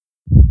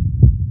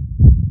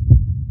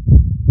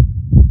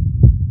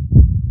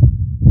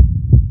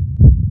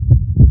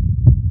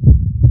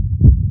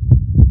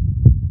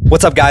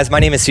What's up, guys? My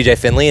name is CJ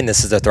Finley, and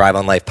this is the Thrive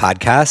on Life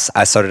podcast.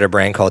 I started a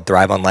brand called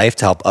Thrive on Life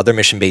to help other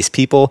mission-based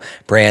people,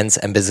 brands,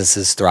 and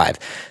businesses thrive.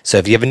 So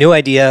if you have a new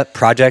idea,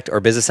 project, or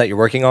business that you're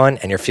working on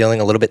and you're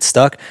feeling a little bit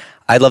stuck,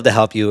 I'd love to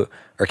help you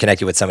or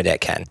connect you with somebody that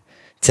can.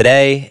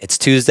 Today, it's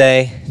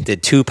Tuesday.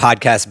 Did 2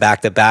 podcasts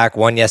back-to-back,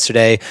 one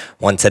yesterday,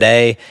 one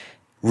today.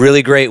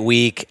 Really great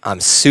week. I'm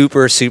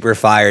super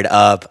fired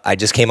up. I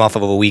just came off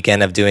of a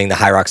weekend of doing the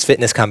High Rocks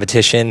Fitness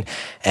competition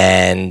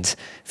and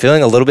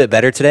feeling a little bit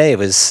better today. It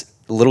was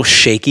a little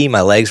shaky.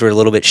 My legs were a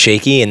little bit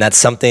shaky, and that's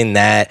something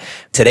that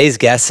today's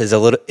guest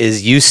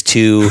is used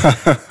to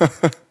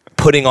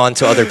putting on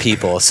to other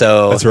people.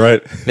 So that's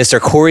right. Mr.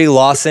 Corey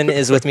Lawson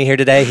is with me here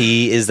today.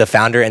 He is the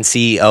founder and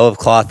CEO of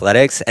Claw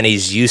Athletics, and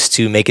he's used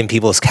to making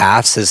people's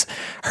calves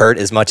hurt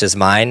as much as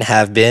mine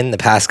have been the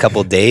past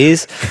couple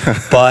days.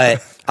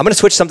 But I'm going to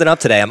switch something up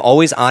today. I'm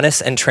always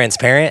honest and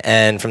transparent.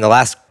 And from the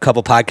last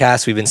couple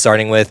podcasts, we've been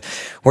starting with,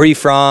 where are you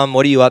from?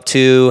 What are you up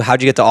to?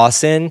 How'd you get to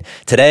Austin?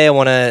 Today, I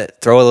want to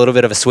throw a little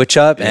bit of a switch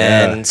up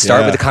and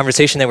start with the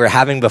conversation that we were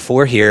having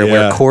before here,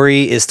 where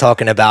Corey is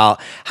talking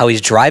about how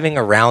he's driving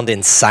around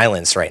in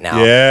silence right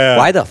now. Yeah.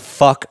 Why the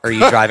fuck are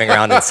you driving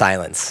around in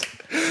silence?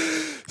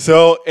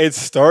 So it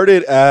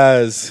started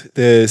as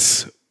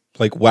this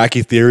like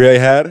wacky theory I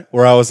had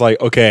where I was like,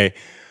 okay,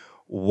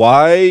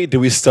 why do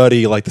we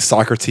study like the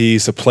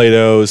Socrates, the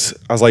Plato's?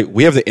 I was like,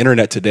 we have the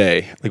internet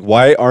today. Like,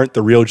 why aren't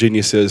the real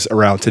geniuses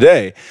around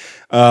today?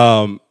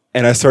 And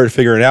I started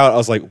figuring out, I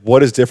was like,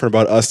 what is different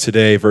about us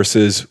today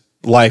versus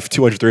life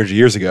 200, 300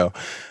 years ago?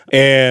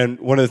 And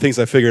one of the things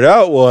I figured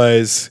out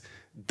was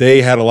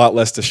they had a lot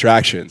less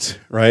distractions,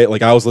 right?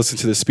 Like I was listening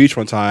to this speech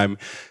one time.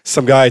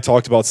 Some guy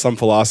talked about some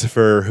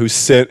philosopher who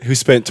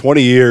spent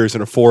 20 years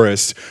in a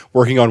forest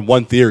working on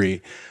one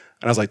theory.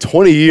 And I was like,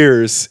 20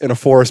 years in a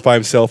forest by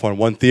himself on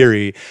one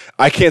theory.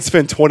 I can't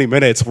spend 20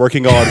 minutes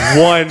working on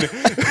one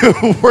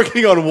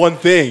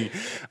thing.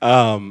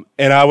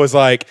 And I was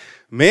like,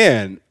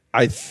 man,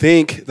 I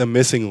think the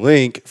missing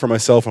link for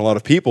myself and a lot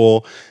of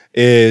people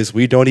is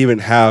we don't even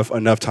have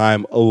enough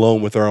time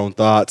alone with our own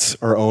thoughts,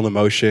 our own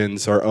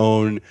emotions, our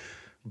own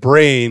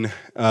brain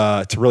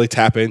to really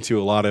tap into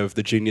a lot of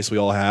the genius we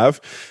all have.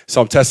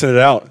 So I'm testing it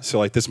out. So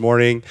like this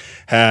morning,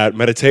 had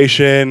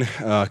meditation,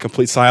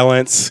 complete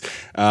silence,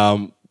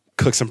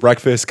 cooked some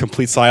breakfast,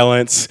 complete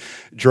silence,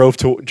 drove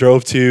to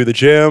the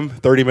gym,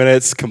 30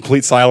 minutes,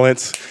 complete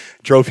silence,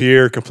 drove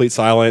here, complete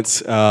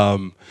silence.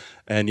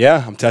 And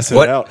yeah, I'm testing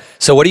it out.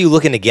 So what are you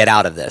looking to get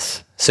out of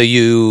this? So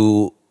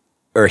you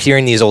are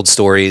hearing these old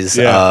stories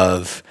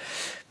of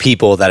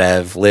people that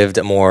have lived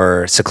a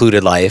more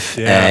secluded life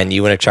and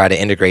you want to try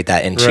to integrate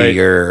that into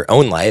your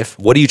own life.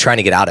 What are you trying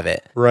to get out of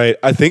it? Right.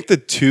 I think the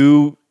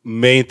 2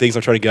 main things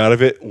I'm trying to get out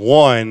of it,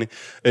 one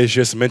is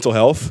just mental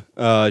health,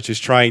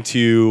 just trying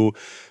to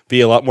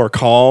be a lot more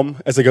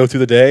calm as I go through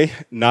the day,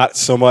 not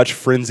so much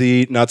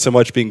frenzy, not so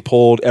much being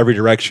pulled every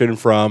direction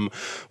from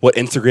what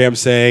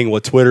Instagram's saying,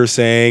 what Twitter's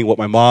saying, what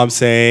my mom's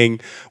saying,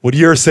 what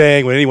you're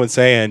saying, what anyone's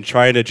saying,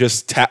 trying to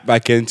just tap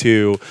back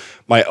into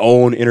my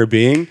own inner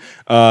being.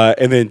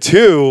 And then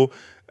 2,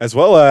 as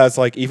well as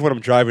like, even when I'm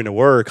driving to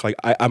work, like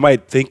I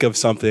might think of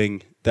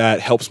something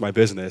that helps my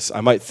business. I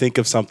might think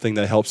of something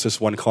that helps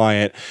this one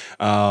client.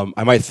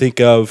 I might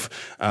think of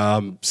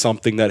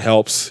something that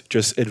helps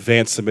just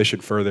advance the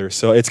mission further.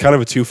 So it's kind of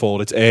a twofold.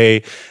 It's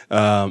A,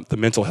 the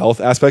mental health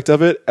aspect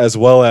of it, as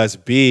well as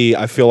B,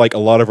 I feel like a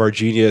lot of our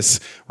genius,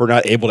 we're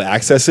not able to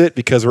access it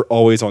because we're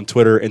always on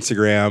Twitter,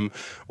 Instagram,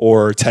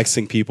 or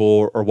texting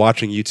people, or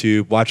watching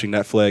YouTube, watching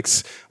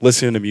Netflix,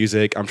 listening to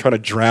music. I'm trying to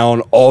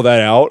drown all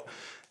that out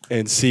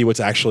and see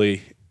what's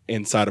actually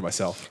inside of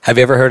myself. Have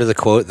you ever heard of the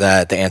quote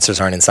that the answers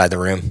aren't inside the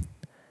room?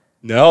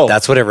 No.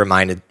 That's what it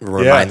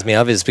reminds me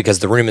of, is because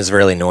the room is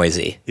really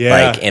noisy,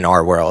 like in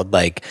our world.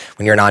 Like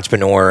when you're an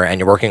entrepreneur and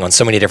you're working on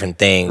so many different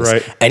things,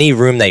 any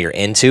room that you're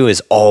into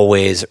is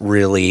always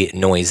really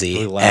noisy.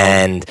 Really loud.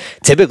 And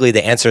typically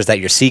the answers that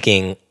you're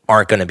seeking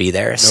aren't going to be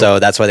there. Nope. So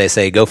that's why they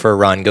say go for a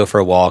run, go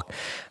for a walk,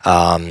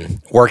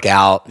 work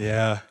out.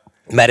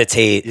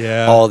 Meditate,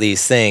 all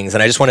these things.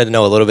 And I just wanted to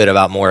know a little bit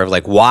about more of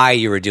like why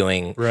you were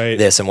doing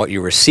this and what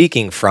you were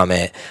seeking from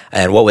it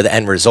and what the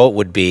end result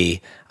would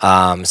be,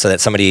 so that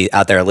somebody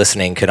out there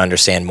listening could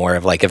understand more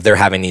of like, if they're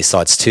having these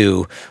thoughts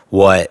too,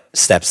 what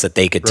steps that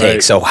they could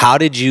take. So how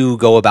did you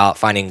go about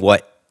finding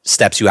what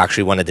steps you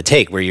actually wanted to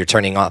take, where you're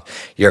turning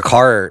off your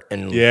car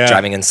and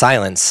driving in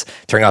silence,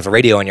 turning off the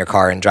radio in your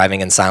car and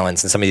driving in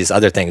silence, and some of these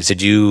other things?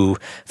 Did you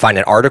find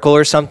an article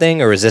or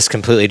something, or is this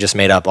completely just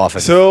made up off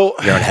of your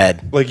own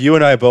head? Like you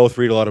and I both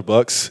read a lot of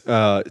books.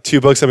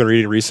 2 books I've been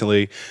reading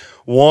recently.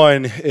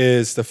 One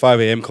is the 5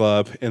 a.m.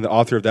 Club, and the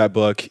author of that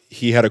book,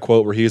 he had a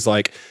quote where he's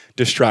like,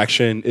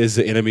 distraction is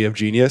the enemy of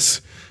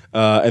genius.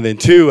 And then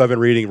 2, I've been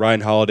reading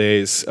Ryan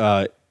Holiday's,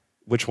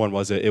 which one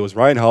was it? It was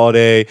Ryan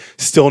Holiday,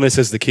 Stillness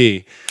is the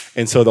Key.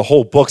 And so the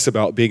whole book's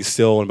about being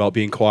still and about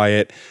being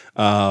quiet,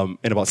 and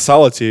about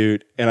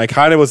solitude. And I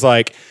kind of was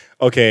like,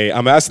 okay,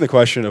 I'm asking the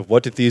question of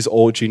what did these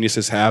old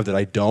geniuses have that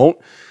I don't?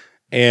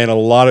 And a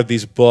lot of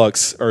these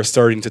books are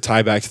starting to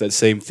tie back to that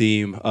same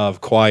theme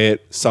of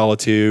quiet,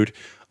 solitude,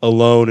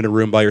 alone in a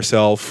room by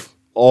yourself,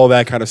 all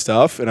that kind of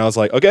stuff. And I was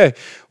like, okay,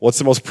 what's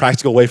the most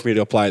practical way for me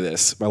to apply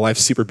this? My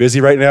life's super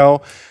busy right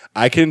now.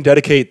 I can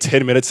dedicate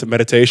 10 minutes to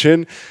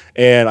meditation,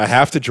 and I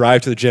have to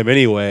drive to the gym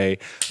anyway.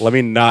 Let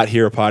me not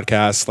hear a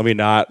podcast. Let me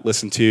not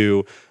listen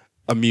to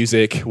a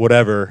music,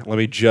 whatever. Let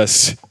me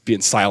just be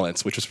in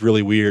silence, which was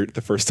really weird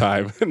the first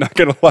time. Not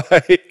gonna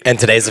lie. And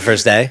today's the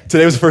first day?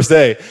 Today was the first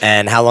day.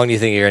 And how long do you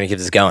think you're going to keep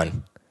this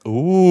going?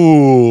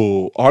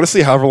 Ooh,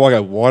 honestly, however long I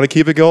want to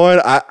keep it going.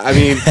 I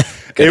mean,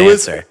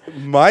 answer.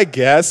 My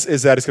guess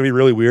is that it's going to be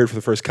really weird for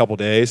the first couple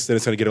days. Then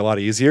it's going to get a lot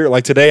easier.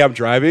 Like today, I'm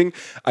driving.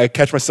 I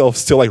catch myself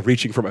still like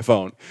reaching for my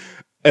phone.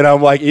 And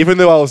I'm like, even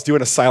though I was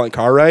doing a silent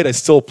car ride, I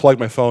still plugged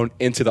my phone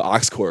into the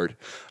aux cord.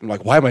 I'm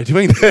like, why am I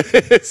doing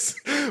this?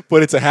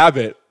 But it's a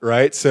habit,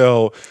 right?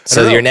 So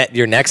your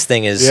next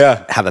thing is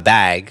have a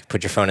bag,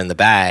 put your phone in the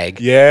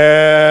bag.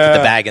 Yeah. Put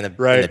the bag in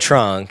the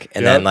trunk.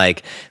 And then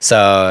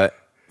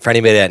for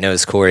anybody that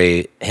knows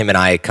Corey, him and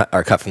I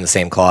are cut from the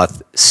same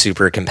cloth,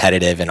 super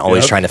competitive and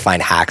always trying to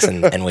find hacks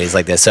and ways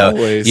like this. So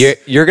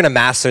you're going to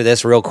master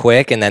this real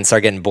quick and then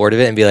start getting bored of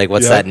it and be like,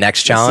 what's that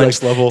next challenge?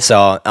 Next level.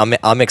 So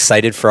I'm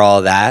excited for all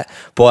of that.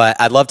 But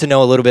I'd love to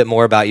know a little bit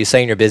more about you.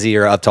 Saying you're busy,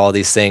 you're up to all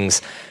these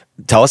things.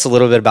 Tell us a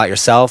little bit about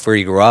yourself, where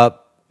you grew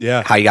up,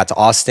 how you got to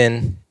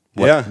Austin.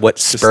 What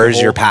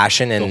spurs your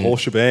passion and the whole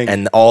shebang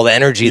and all the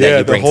energy that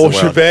you bring to the world.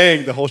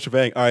 The whole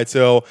shebang. All right,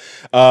 so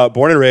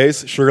born and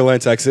raised Sugar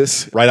Land,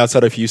 Texas, right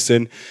outside of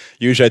Houston.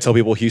 Usually I tell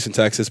people Houston,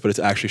 Texas, but it's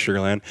actually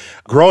Sugar Land.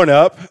 Growing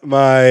up,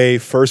 my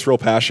first real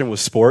passion was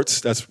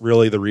sports. That's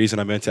really the reason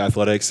I'm into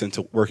athletics and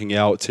to working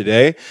out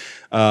today.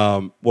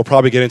 We'll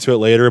probably get into it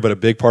later, but a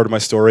big part of my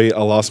story,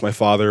 I lost my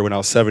father when I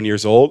was 7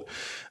 years old.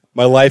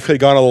 My life had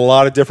gone a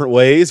lot of different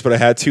ways, but I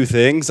had two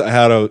things. I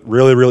had a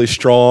really, really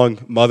strong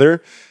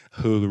mother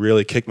who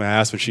really kicked my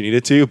ass when she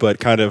needed to, but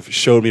kind of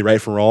showed me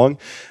right from wrong.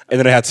 And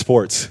then I had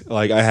sports.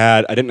 Like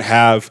I didn't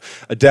have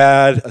a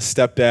dad, a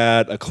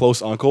stepdad, a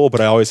close uncle,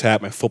 but I always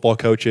had my football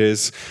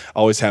coaches, I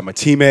always had my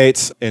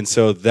teammates. And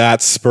so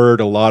that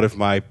spurred a lot of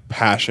my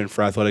passion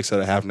for athletics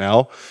that I have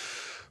now.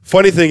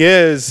 Funny thing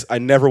is, I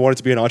never wanted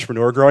to be an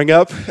entrepreneur growing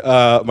up.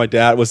 My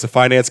dad was the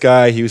finance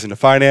guy. He was into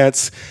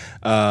finance.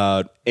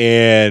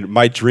 And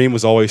my dream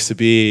was always to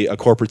be a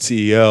corporate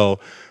CEO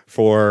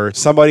for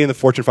somebody in the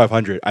Fortune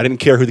 500. I didn't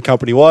care who the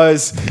company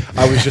was.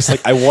 I was just like,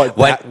 I want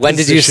that when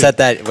did you set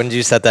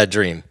that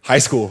dream? High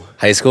school.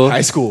 High school? High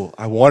school.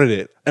 I wanted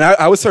it. And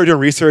I would start doing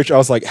research. I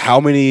was like,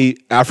 how many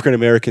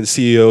African-American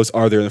CEOs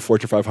are there in the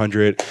Fortune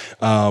 500?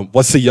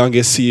 What's the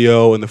youngest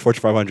CEO in the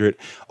Fortune 500?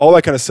 All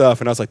that kind of stuff.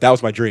 And I was like, that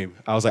was my dream.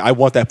 I was like, I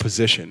want that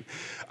position.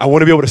 I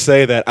want to be able to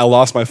say that I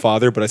lost my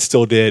father, but I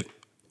still did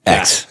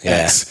X.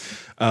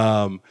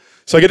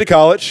 So I get to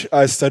college.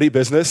 I study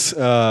business,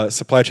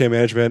 supply chain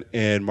management,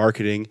 and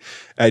marketing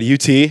at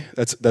UT.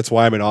 That's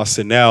why I'm in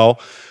Austin now.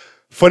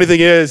 Funny thing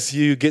is,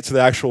 you get to the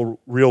actual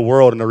real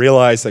world, and I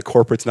realize that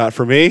corporate's not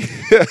for me.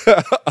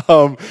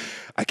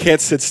 I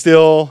can't sit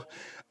still.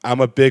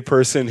 I'm a big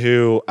person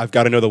who I've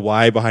got to know the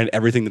why behind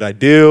everything that I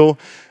do.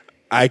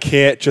 I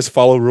can't just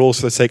follow rules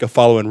for the sake of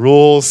following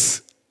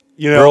rules.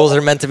 Rules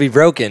are meant to be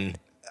broken.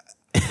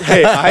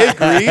 Hey,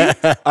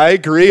 I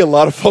agree. A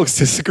lot of folks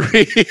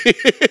disagree.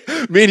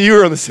 Me and you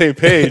are on the same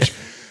page.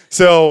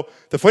 So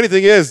the funny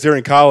thing is,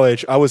 during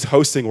college, I was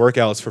hosting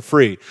workouts for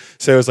free.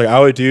 So it was like I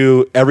would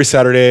do every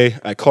Saturday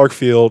at Clark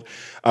Field.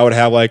 I would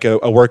have like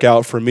a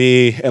workout for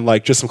me and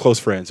like just some close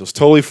friends. It was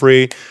totally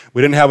free.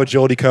 We didn't have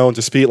agility cones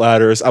or speed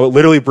ladders. I would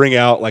literally bring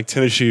out like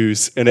tennis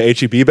shoes in an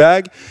HEB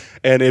bag,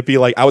 and it'd be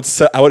like I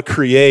would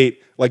create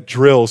like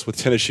drills with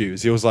tennis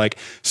shoes. It was like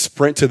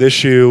sprint to this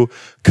shoe,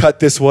 cut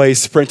this way,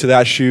 sprint to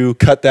that shoe,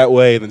 cut that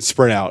way, and then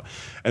sprint out.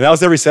 And that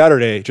was every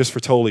Saturday just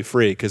for totally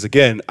free. Because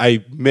again,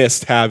 I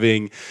missed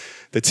having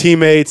the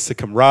teammates, the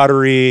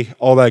camaraderie,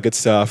 all that good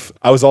stuff.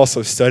 I was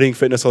also studying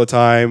fitness all the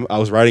time. I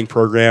was writing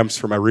programs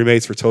for my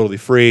roommates for totally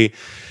free.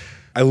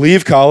 I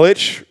leave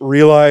college,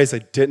 realize I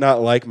did not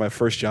like my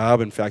first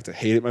job. In fact, I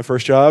hated my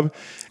first job.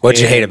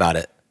 What'd you hate about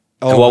it?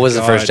 And what was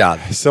the first job?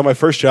 So my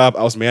first job,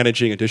 I was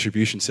managing a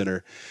distribution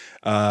center.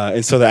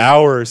 And so the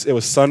hours, it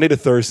was Sunday to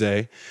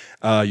Thursday.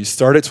 You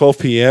start at 12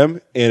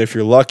 p.m., and if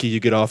you're lucky,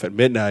 you get off at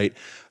midnight.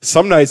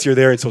 Some nights you're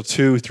there until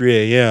 2,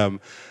 3 a.m.,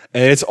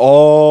 and it's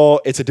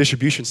a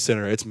distribution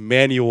center. It's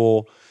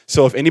manual.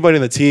 So if anybody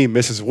on the team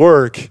misses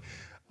work,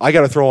 I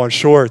got to throw on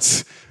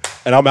shorts,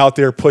 and I'm out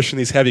there pushing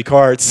these heavy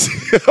carts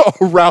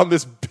around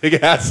this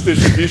big-ass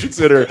distribution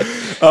center.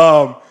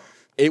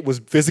 It was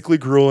physically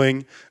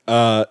grueling.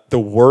 The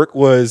work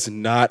was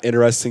not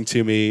interesting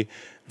to me.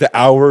 The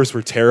hours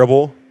were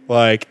terrible.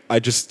 Like, I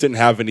just didn't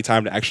have any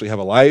time to actually have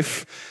a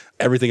life.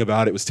 Everything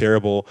about it was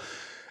terrible.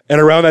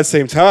 And around that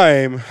same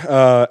time,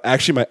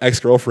 actually my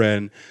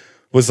ex-girlfriend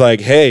was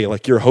like, hey,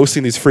 like you're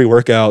hosting these free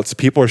workouts.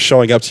 People are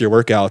showing up to your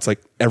workouts like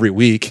every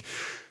week.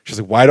 She's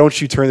like, why don't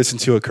you turn this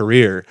into a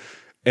career?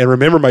 And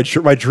remember, my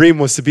dream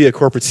was to be a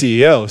corporate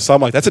CEO. So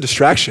I'm like, that's a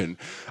distraction.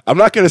 I'm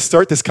not going to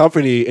start this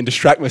company and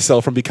distract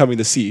myself from becoming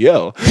the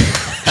CEO.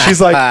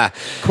 She's like,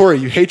 Corey,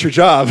 you hate your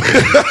job.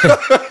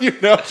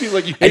 She's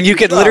like, and you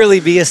could literally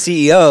be a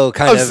CEO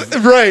kind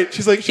of right.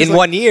 She's like, in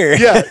 1 year.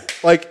 Yeah.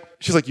 Like,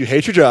 she's like, you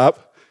hate your job.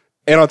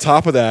 And on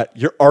top of that,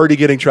 you're already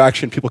getting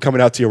traction, people coming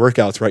out to your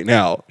workouts right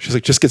now. She's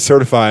like, just get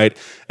certified.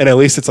 And at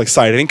least it's like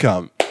side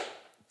income.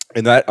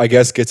 And that, I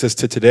guess, gets us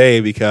to today,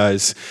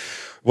 because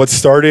what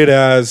started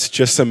as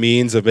just a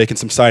means of making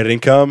some side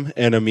income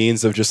and a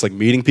means of just like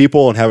meeting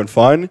people and having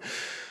fun,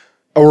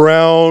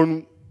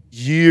 around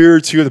year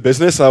 2 of the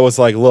business, I was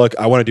like, look,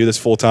 I want to do this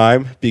full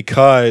time,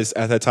 because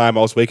at that time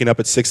I was waking up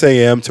at 6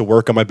 a.m. to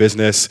work on my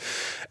business.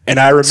 And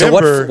I remember.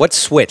 So what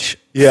switch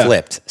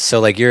flipped? So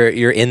like you're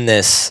in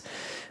this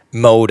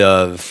mode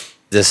of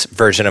this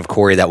version of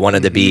Corey that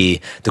wanted to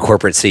be the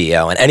corporate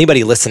CEO. And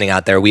anybody listening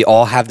out there, we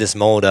all have this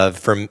mode of,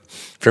 for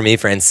me,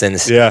 for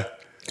instance,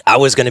 I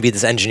was going to be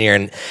this engineer.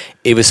 And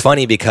it was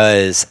funny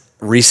because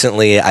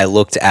recently I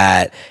looked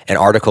at an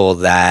article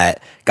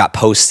that got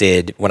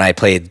posted when I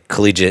played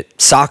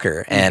collegiate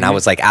soccer, and I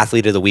was like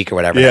athlete of the week or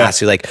whatever. And I asked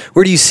you like,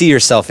 where do you see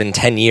yourself in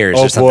 10 years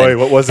or something? Oh boy,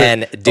 what was it?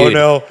 And dude,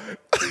 oh no.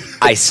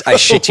 I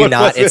shit you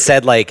not. It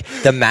said like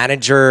the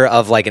manager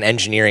of like an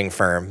engineering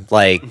firm,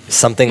 like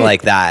something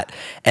like that.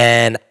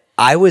 And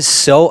I was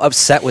so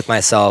upset with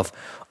myself.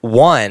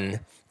 One,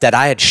 that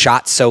I had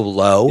shot so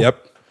low.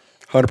 Yep.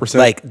 100%.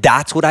 Like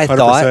that's what I 100%.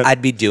 thought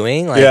I'd be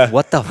doing. Like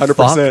what the 100%.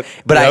 fuck?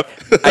 But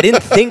I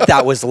didn't think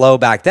that was low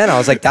back then. I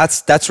was like,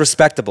 that's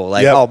respectable.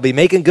 Like I'll be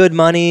making good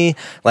money.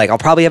 Like I'll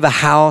probably have a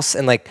house,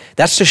 and like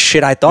that's just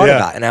shit I thought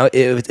about. And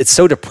it's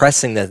so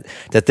depressing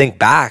to think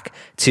back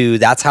to.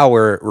 That's how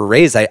we're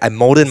raised. I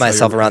molded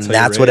myself around.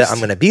 That's what I'm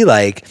going to be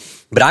like.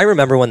 But I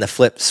remember when the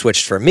flip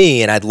switched for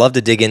me, and I'd love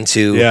to dig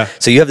into.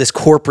 So you have this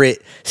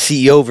corporate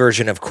CEO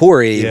version of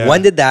Corey.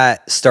 When did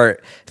that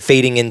start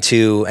fading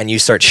into, and you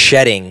start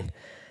shedding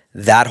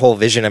that whole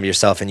vision of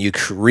yourself, and you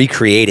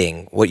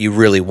recreating what you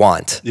really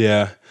want?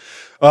 It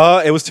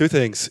was 2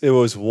 things. It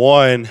was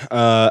one,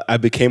 I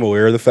became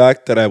aware of the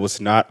fact that I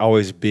was not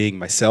always being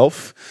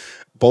myself,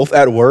 both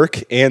at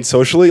work and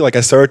socially. Like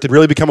I started to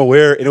really become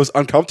aware, and it was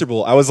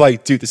uncomfortable. I was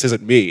like, dude, this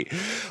isn't me.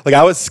 Like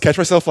I would catch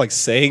myself like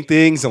saying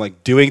things and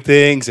like doing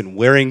things and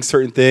wearing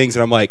certain things,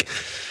 and I'm like,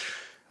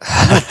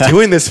 I'm not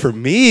doing this for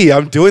me.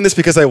 I'm doing this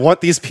because I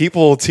want these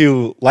people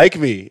to like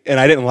me, and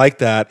I didn't like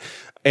that.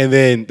 And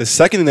then the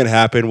second thing that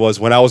happened was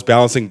when I was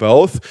balancing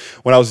both,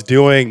 when I was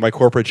doing my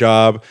corporate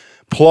job,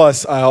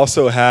 plus I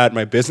also had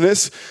my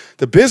business.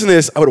 The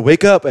business, I would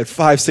wake up at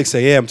 5, 6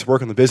 a.m. to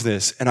work on the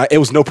business, and it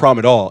was no problem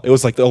at all. It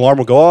was like the alarm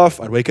would go off,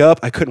 I'd wake up,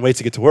 I couldn't wait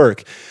to get to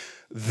work.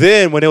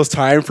 Then when it was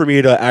time for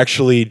me to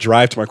actually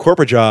drive to my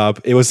corporate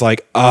job, it was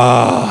like,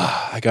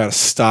 I gotta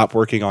stop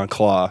working on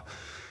Claw.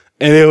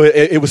 And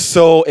it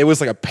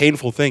was like a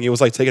painful thing. It was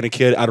like taking a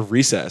kid out of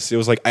recess. It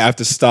was like, I have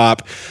to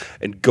stop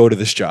and go to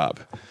this job.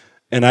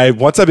 And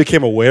once I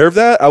became aware of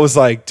that, I was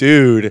like,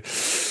 dude,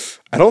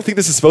 I don't think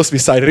this is supposed to be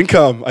side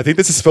income. I think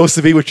this is supposed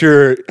to be what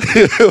you're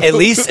at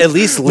least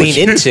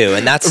lean into.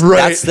 And that's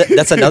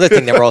another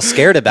thing that we're all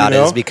scared about,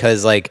 is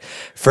because like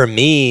for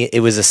me,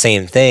 it was the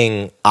same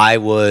thing. I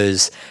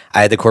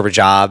had the corporate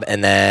job,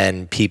 and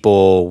then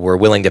people were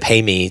willing to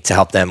pay me to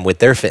help them with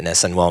their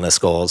fitness and wellness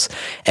goals.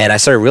 And I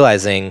started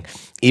realizing,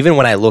 even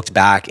when I looked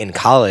back in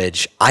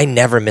college, I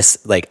never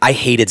missed, like I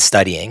hated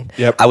studying.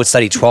 I would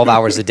study 12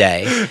 hours a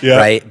day,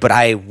 right? But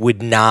I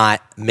would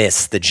not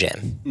miss the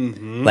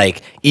gym.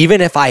 Like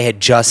even if I had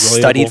just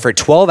studied for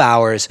 12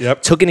 hours,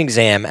 took an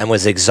exam and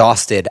was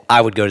exhausted,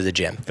 I would go to the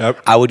gym.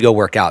 I would go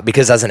work out,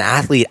 because as an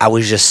athlete, I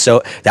was just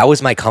that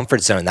was my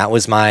comfort zone. That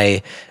was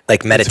my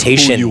like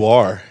meditation. It's who you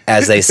are,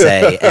 as they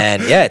say.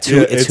 And it's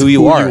who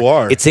you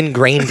are. It's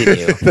ingrained in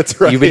you.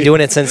 That's right. You've been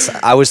doing it since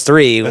I was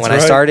 3 when I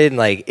started, and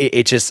like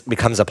it just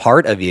becomes a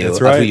part of you, of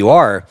who you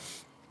are.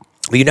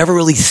 But you never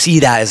really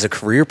see that as a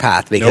career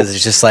path, because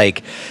it's just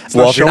like,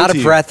 if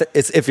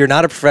you're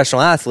not a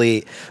professional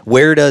athlete,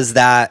 where does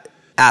that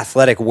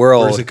athletic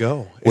world? Where does it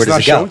go? It's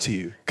not shown to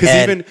you. Because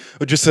even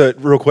just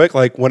real quick,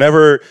 like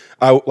whenever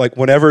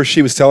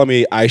she was telling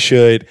me I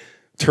should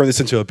turn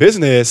this into a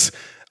business,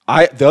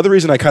 the other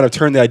reason I kind of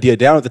turned the idea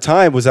down at the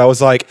time was I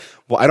was like,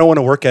 well, I don't want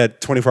to work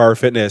at 24-hour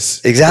fitness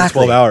for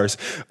 12 hours.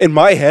 In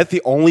my head,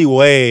 the only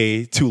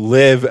way to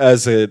live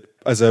as a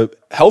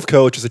health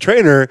coach, as a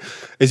trainer,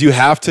 is you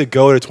have to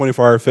go to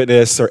 24-hour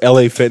fitness or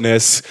LA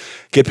Fitness,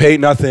 get paid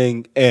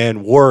nothing,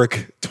 and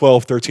work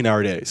 12,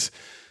 13-hour days.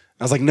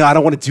 I was like, no, I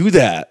don't want to do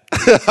that.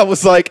 I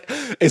was like,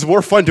 it's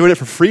more fun doing it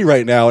for free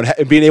right now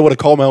and being able to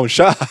call my own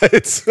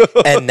shots.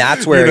 And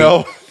that's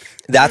where,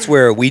 that's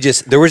where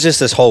there was just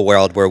this whole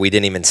world where we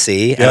didn't even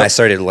see. And I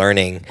started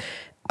learning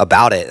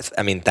about it.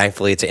 I mean,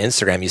 thankfully to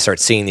Instagram, you start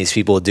seeing these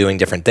people doing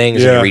different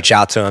things, and you reach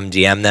out to them,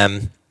 DM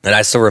them. And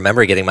I still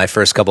remember getting my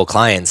first couple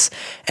clients,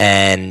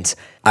 and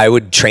I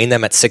would train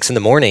them at 6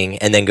 a.m.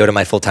 and then go to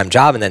my full-time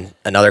job, and then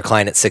another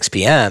client at 6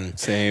 p.m.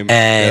 Same.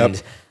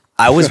 And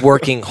I was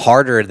working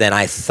harder than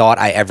I thought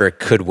I ever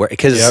could work.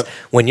 Because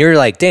when you're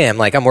like, damn,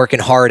 like I'm working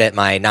hard at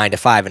my 9 to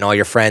 5 and all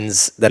your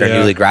friends that are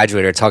newly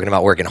graduated are talking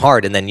about working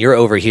hard. And then you're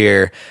over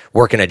here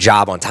working a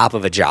job on top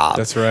of a job.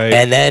 That's right.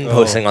 And then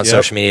posting on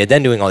social media,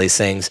 then doing all these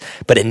things.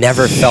 But it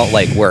never felt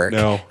like work.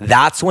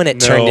 That's when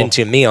it turned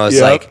into me. I was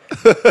like,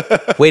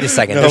 wait a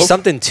second. There's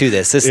something to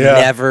this. This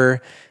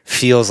never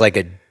feels like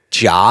a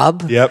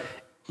job.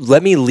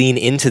 Let me lean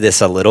into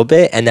this a little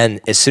bit. And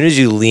then as soon as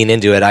you lean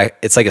into it,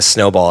 it's like a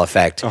snowball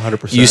effect.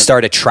 100%. You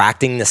start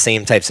attracting the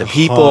same types of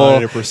people.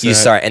 100%. You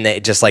start, and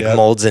it just like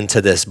molds into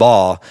this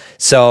ball.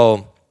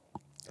 So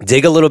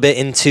dig a little bit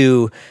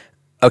into,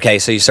 okay,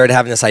 so you started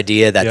having this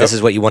idea that this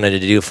is what you wanted to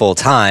do full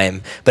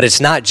time, but it's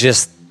not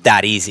just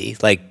that easy.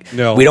 Like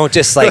we don't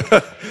just like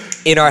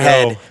in our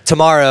head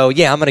tomorrow,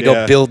 I'm going to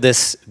go build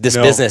this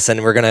business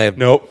and we're going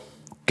to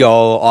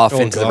go off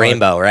into the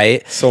rainbow,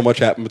 right? So much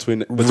happened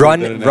between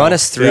run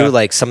us through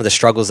like some of the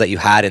struggles that you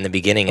had in the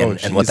beginning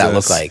and what that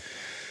looked like.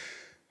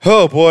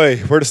 Oh boy,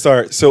 where to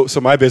start? So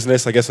my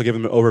business, I guess I'll give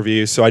them an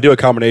overview. So I do a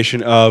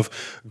combination of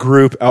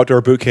group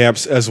outdoor boot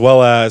camps as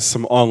well as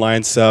some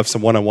online stuff,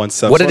 some one-on-one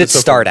stuff. What did it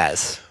start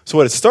as? So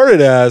what it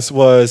started as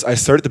was I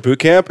started the boot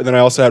camp and then I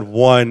also had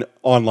one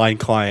online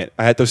client.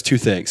 I had those two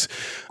things.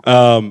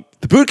 The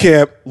boot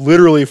camp,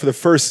 literally for the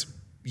first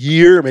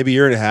year, maybe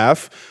year and a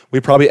half, we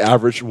probably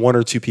averaged 1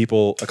 or 2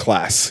 people a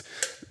class.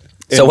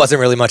 So it wasn't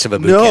really much of a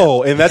boot camp.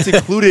 No, and that's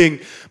including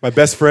my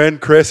best friend,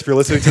 Chris, if you're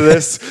listening to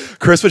this.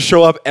 Chris would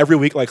show up every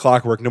week like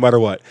clockwork, no matter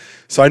what.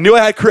 So I knew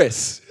I had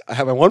Chris. I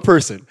had my one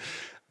person.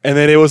 And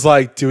then it was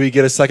like, do we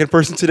get a second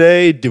person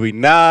today? Do we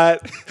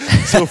not?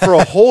 So for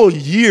a whole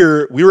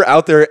year, we were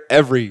out there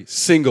every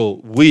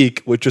single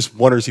week with just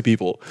 1 or 2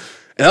 people.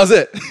 And that was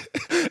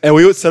it. And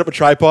we would set up a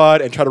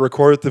tripod and try to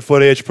record the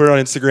footage, put it on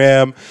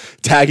Instagram,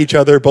 tag each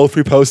other, both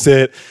repost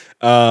it.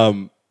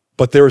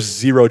 But there was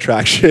zero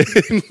traction.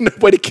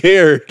 Nobody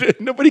cared.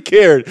 Nobody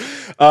cared.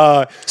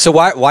 So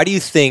why do you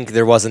think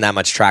there wasn't that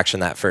much traction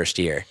that first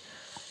year?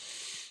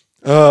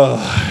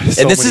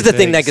 And this is the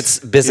thing that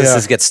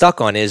businesses get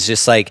stuck on is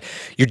just like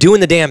you're doing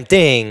the damn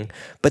thing,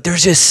 but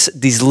there's just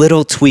these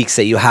little tweaks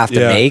that you have to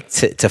make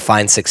to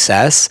find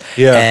success.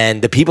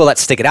 And the people that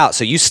stick it out.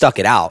 So you stuck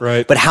it out.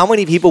 Right. But how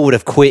many people would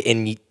have quit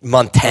in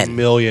month 10? A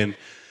million.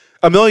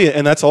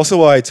 And that's also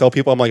why I tell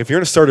people, I'm like, if you're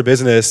going to start a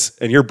business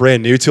and you're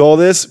brand new to all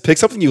this, pick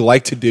something you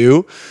like to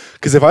do.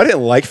 Because if I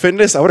didn't like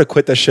fitness, I would have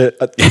quit that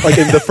shit like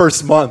in the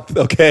first month.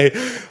 Okay.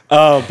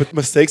 But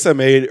mistakes I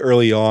made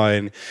early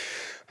on,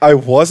 I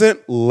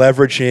wasn't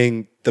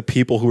leveraging the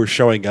people who were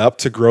showing up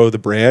to grow the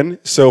brand.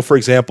 So for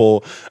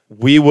example,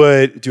 we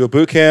would do a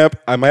boot camp.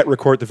 I might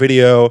record the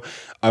video.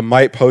 I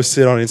might post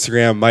it on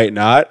Instagram, might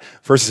not.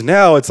 Versus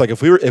now it's like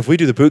if we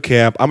do the boot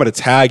camp, I'm going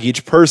to tag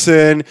each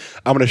person.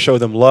 I'm going to show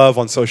them love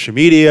on social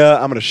media.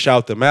 I'm going to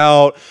shout them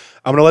out.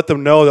 I'm going to let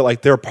them know that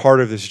like they're part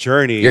of this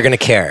journey. You're going to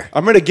care.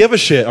 I'm going to give a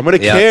shit. I'm going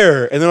to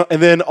care.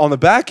 And then on the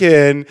back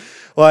end,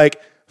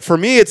 like for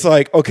me, it's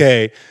like,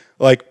 okay,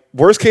 like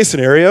worst case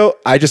scenario,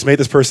 I just made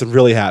this person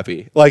really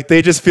happy. Like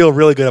they just feel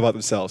really good about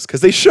themselves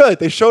because they should.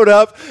 They showed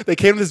up. They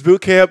came to this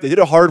boot camp. They did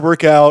a hard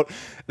workout.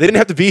 They didn't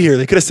have to be here.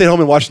 They could have stayed home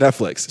and watched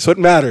Netflix. So it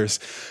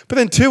matters. But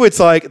then too, it's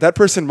like that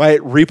person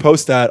might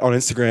repost that on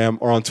Instagram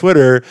or on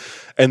Twitter.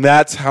 And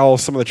that's how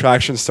some of the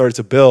traction started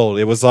to build.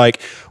 It was like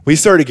we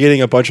started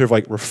getting a bunch of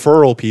like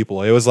referral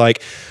people. It was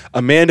like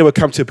Amanda would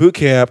come to boot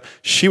camp.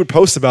 She would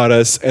post about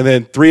us. And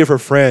then 3 of her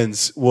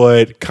friends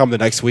would come the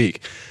next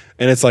week.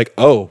 And it's like,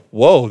 oh,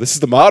 whoa, this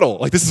is the model.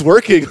 Like, this is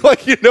working.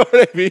 Like, you know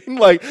what I mean?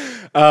 Like,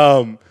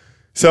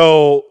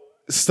 so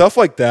stuff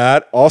like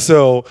that.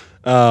 Also,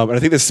 and I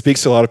think this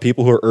speaks to a lot of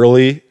people who are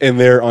early in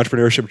their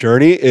entrepreneurship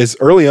journey is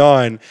early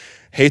on,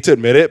 hate to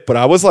admit it, but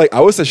I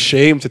was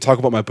ashamed to talk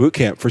about my boot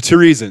camp for 2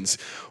 reasons.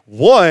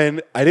 One,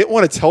 I didn't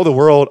want to tell the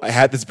world I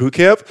had this boot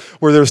camp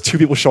where there was 2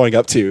 people showing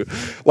up to.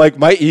 Like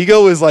my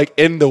ego was like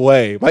in the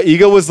way. My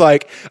ego was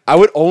like, I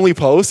would only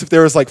post if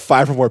there was like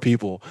 5 or more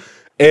people.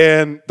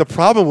 And the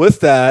problem with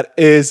that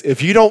is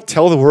if you don't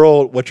tell the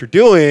world what you're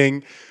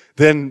doing,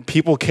 then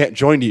people can't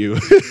join you,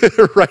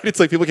 right? It's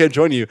like people can't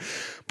join you.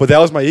 But that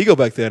was my ego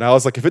back then. I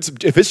was like, if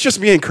it's just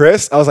me and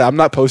Chris, I was like, I'm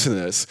not posting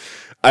this.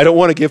 I don't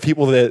want to give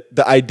people the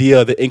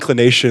idea, the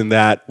inclination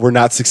that we're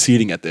not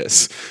succeeding at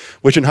this.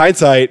 Which in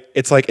hindsight,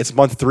 it's like it's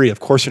month 3. Of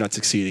course you're not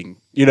succeeding,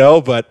 you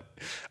know? But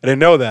I didn't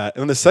know that.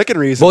 And then the second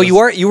reason, well, you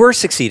were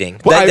succeeding.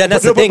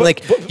 That's the thing. The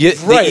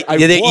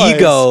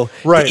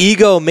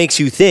ego makes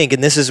you think,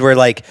 and this is where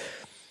like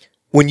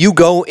when you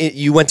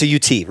went to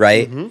UT,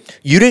 right? Mm-hmm.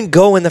 You didn't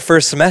go in the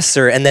first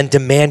semester and then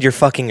demand your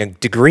fucking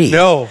degree.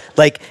 No,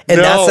 that's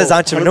as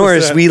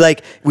entrepreneurs,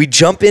 100%. we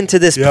jump into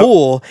this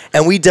pool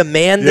and we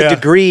demand the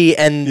degree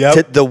and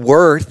the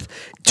worth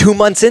 2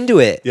 months into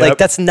it. Like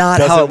that's not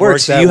how it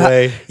works.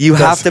 You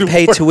have to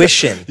pay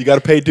tuition. You got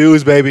to pay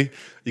dues, baby.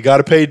 You got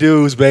to pay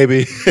dues,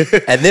 baby.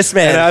 And this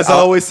man, and as I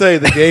always say,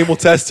 the game will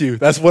test you.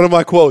 That's one of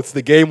my quotes.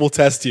 The game will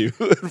test you.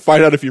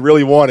 Find out if you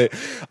really want it.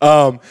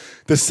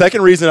 The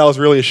second reason I was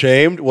really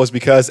ashamed was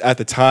because at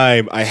the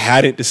time I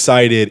hadn't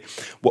decided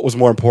what was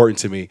more important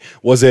to me.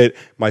 Was it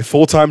my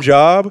full-time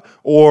job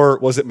or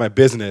was it my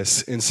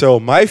business? And so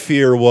my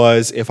fear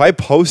was if I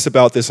post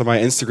about this on my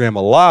Instagram a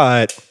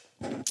lot,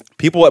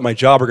 people at my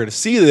job are going to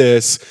see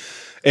this.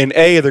 And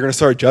they're going to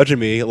start judging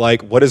me.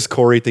 Like, what does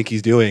Corey think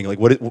he's doing? Like,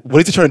 what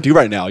is he trying to do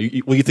right now?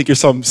 You think you're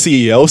some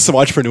CEO, some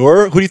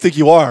entrepreneur? Who do you think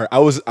you are? I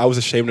was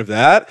ashamed of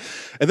that.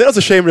 And then I was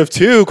ashamed of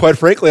too, quite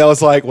frankly. I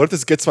was like, what if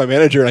this gets my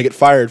manager and I get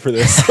fired for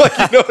this? Like,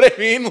 you know what I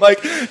mean?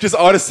 Like, just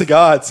honest to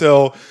God.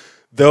 So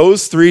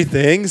those three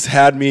things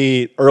had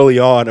me early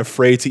on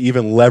afraid to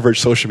even leverage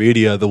social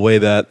media the way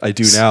that I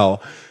do now.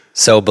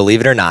 So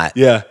believe it or not,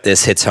 Yeah.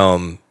 this hits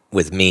home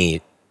with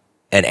me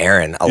and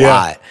Aaron a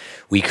lot.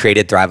 We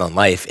created Thrive on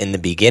Life. In the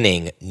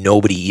beginning,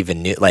 nobody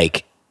even knew,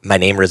 like, my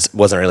name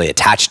wasn't really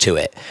attached to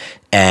it.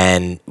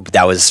 And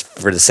that was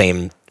for the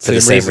same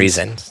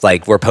reason.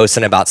 Like, we're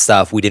posting about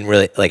stuff. We didn't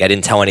really, like, I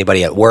didn't tell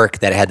anybody at work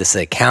that I had this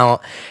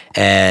account.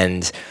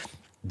 And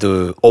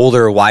the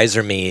older,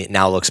 wiser me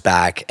now looks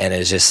back and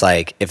is just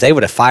like, if they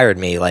would have fired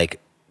me,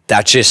 like,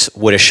 that just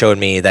would have showed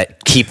me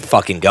that keep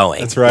fucking going.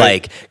 That's right.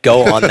 Like,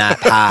 go on that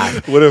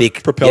path. Would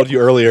have propelled you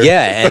earlier.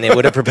 Yeah, and it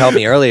would have propelled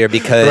me earlier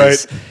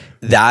because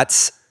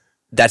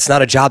that's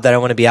not a job that I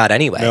want to be at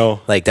anyway.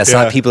 No. Like, that's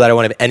not people that I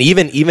want to be. And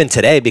even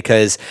today,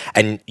 because,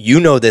 and you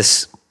know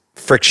this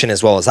friction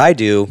as well as I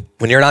do,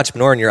 when you're an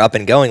entrepreneur and you're up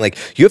and going, like,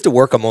 you have to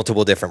work on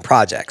multiple different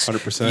projects.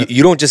 100%.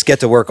 You don't just get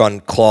to work on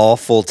Claw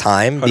full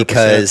time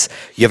because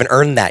you haven't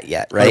earned that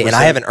yet, right? 100%. And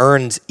I haven't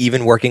earned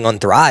even working on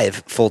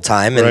Thrive full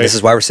time. And this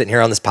is why we're sitting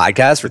here on this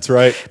podcast. That's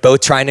right.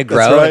 Both trying to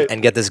grow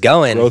and get this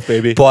going. Growth,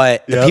 baby.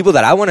 But the people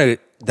that I want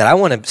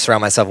to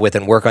surround myself with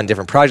and work on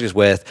different projects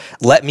with,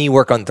 let me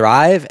work on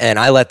Thrive and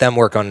I let them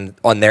work on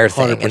their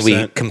thing. 100%. And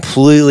we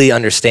completely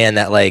understand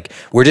that, like,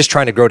 we're just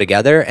trying to grow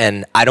together,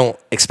 and I don't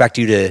expect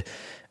you to,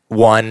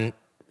 one,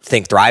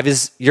 think Thrive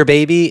is your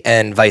baby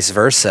and vice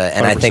versa.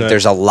 And 100%. I think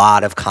there's a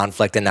lot of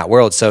conflict in that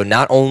world. So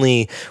not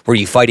only were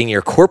you fighting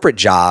your corporate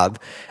job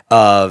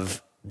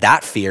of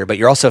that fear, but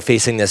you're also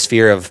facing this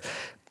fear of,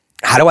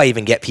 how do I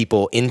even get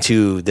people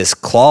into this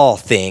Claw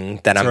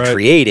thing that I'm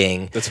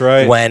creating? That's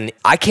right. When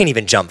I can't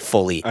even jump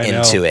fully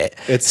into it.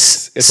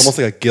 It's almost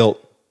like a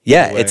guilt.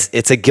 Yeah,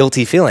 it's a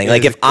guilty feeling.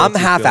 Like, if I'm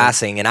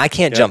half-assing and I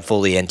can't jump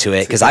fully into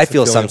it because I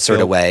feel some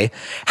sort of way,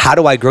 how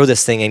do I grow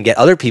this thing and get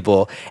other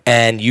people?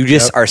 And you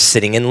just are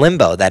sitting in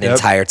limbo that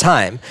entire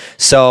time.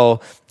 So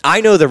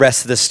I know the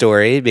rest of the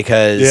story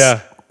because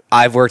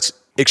I've worked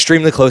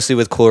extremely closely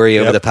with Corey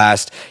over the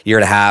past year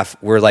and a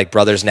half. We're like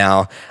brothers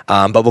now.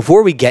 But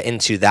before we get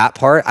into that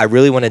part, I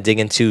really want to dig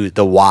into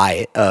the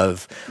why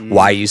of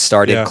why you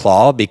started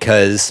Claw,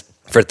 because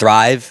for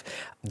Thrive,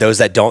 those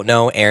that don't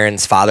know,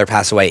 Aaron's father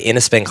passed away in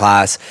a spin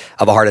class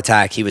of a heart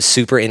attack. He was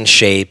super in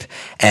shape,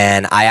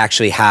 and I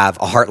actually have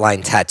a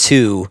Heartline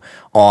tattoo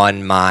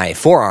on my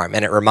forearm,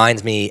 and it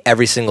reminds me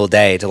every single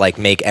day to, like,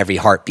 make every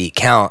heartbeat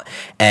count.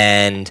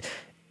 And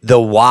the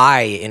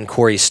why in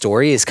Corey's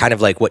story is kind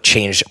of like what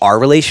changed our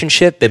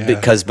relationship,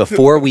 because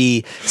before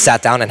we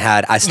sat down and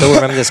I still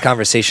remember this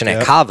conversation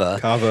at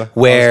Kava,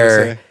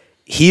 where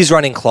he's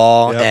running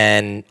Claw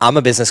and I'm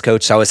a business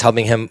coach. So I was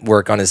helping him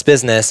work on his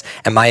business.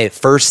 And my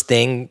first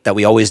thing that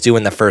we always do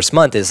in the first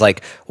month is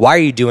like, why are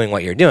you doing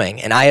what you're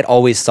doing? And I had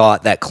always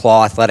thought that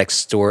Claw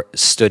Athletics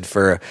stood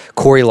for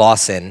Corey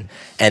Lawson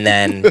and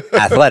then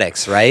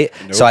athletics, right?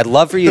 Nope. So I'd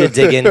love for you to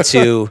dig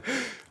into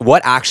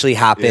what actually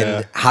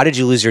happened. How did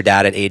you lose your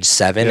dad at age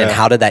 7? And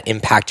how did that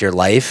impact your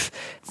life?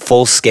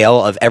 Full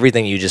scale of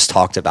everything you just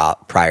talked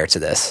about prior to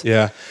this.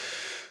 Yeah.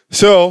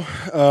 So,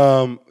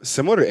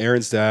 similar to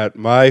Aaron's dad,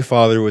 my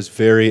father was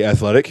very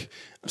athletic.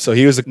 So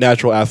he was a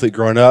natural athlete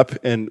growing up.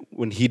 And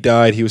when he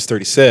died, he was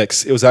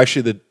 36. It was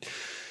actually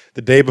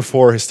the day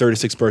before his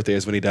 36th birthday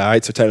is when he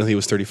died. So technically he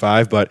was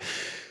 35, but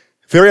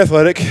very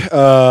athletic,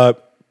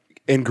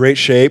 in great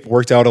shape,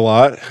 worked out a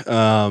lot,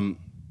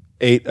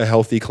 ate a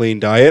healthy, clean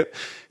diet.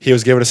 He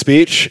was given a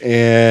speech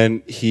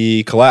and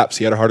he collapsed.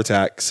 He had a heart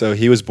attack. So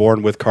he was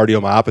born with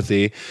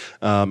cardiomyopathy.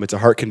 It's a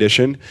heart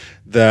condition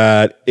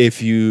that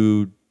if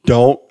you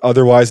don't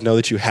otherwise know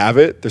that you have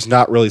it, there's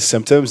not really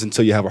symptoms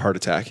until you have a heart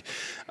attack.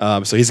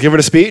 So he's given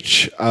a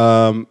speech.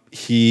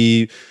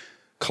 He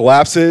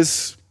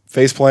collapses,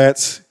 face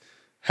plants,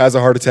 has a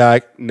heart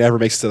attack, never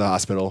makes it to the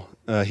hospital.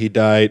 He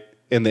died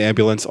in the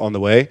ambulance on the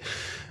way.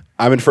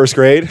 I'm in first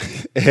grade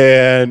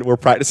and we're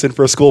practicing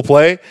for a school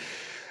play.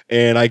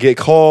 And I get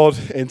called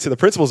into the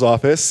principal's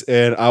office,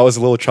 and I was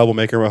a little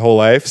troublemaker my whole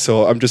life.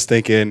 So I'm just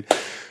thinking,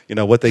 you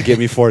know, what they get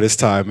me for this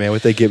time, man,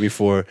 what they get me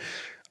for.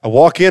 I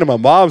walk in and my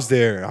mom's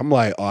there. I'm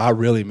like, oh, I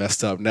really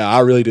messed up now. I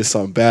really did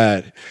something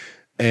bad.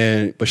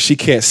 But she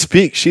can't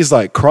speak. She's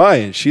like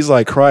crying. She's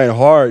like crying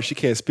hard. She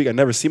can't speak. I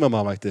never seen my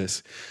mom like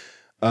this.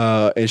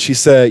 And she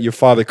said, your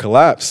father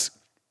collapsed.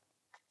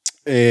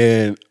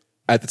 And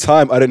at the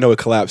time, I didn't know what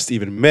collapsed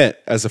even meant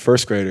as a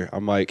first grader.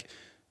 I'm like,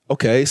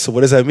 okay, so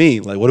what does that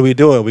mean? Like, what are we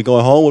doing? Are we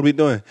going home? What are we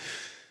doing?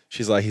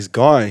 She's like, he's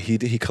gone.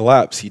 He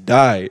collapsed. He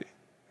died.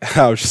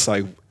 I was just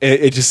like,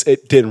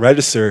 it didn't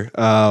register.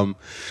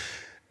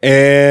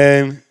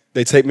 And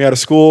they take me out of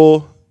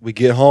school. We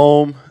get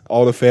home,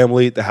 all the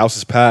family, the house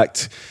is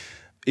packed.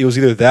 It was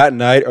either that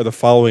night or the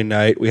following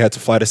night. We had to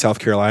fly to South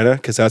Carolina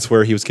because that's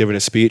where he was giving a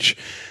speech.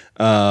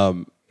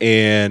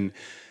 And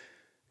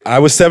I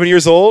was 7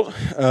 years old,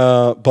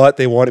 but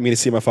they wanted me to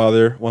see my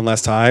father one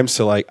last time.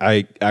 So like,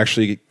 I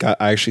actually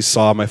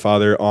saw my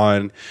father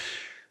on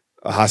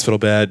a hospital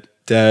bed,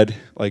 dead,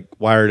 like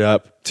wired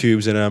up,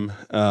 tubes in him.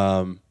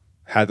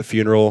 Had the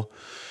funeral,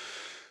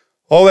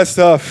 all that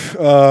stuff.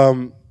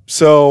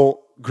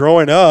 So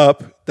growing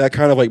up, that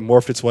kind of like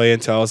morphed its way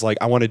into I was like,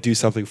 I want to do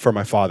something for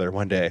my father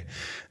one day.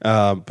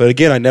 But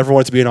again, I never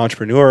wanted to be an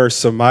entrepreneur.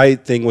 So my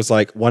thing was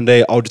like, one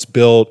day I'll just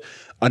build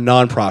a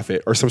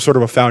nonprofit or some sort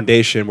of a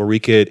foundation where we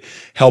could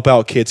help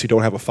out kids who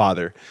don't have a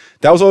father.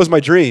 That was always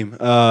my dream.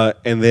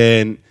 And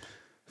then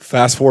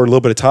fast forward a little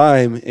bit of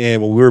time,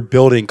 and when we were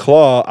building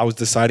Claw, I was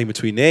deciding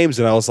between names,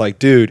 and I was like,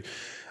 dude,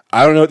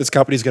 I don't know what this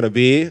company's gonna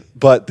be,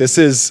 but this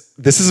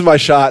is my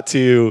shot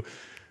to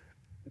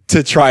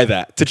try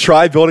that, to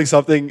try building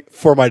something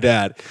for my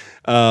dad.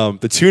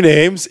 The two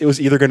names, it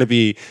was either gonna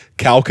be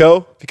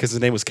Calco, because his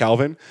name was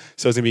Calvin,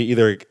 so it was gonna be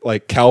either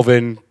like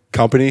Calvin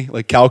Company,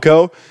 like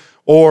Calco,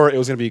 or it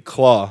was gonna be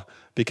Claw,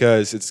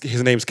 because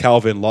his name's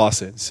Calvin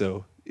Lawson,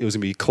 so it was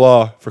gonna be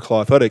Claw for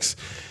Claw Athletics.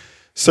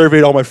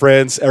 Surveyed all my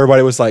friends,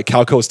 everybody was like,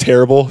 Calco is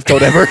terrible,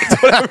 don't ever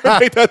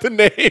make that the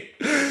name.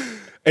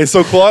 And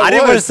so Claw, I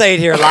didn't want to say it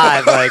here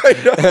live. Like,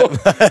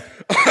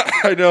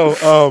 I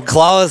know.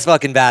 Claw is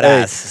fucking badass.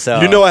 Hey,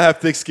 so you know I have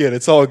thick skin.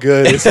 It's all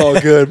good. It's all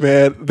good,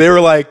 man. They were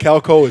like,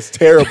 Calco is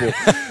terrible.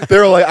 They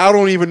were like, I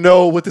don't even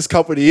know what this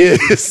company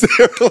is.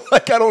 They were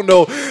like, I don't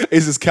know.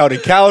 Is this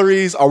counting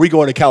calories? Are we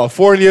going to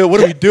California? What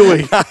are we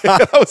doing?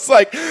 I was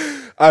like,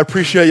 I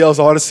appreciate y'all's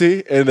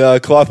honesty, and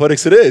Claw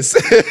Athletics it is.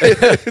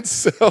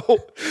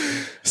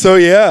 so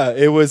yeah,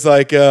 it was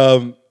like.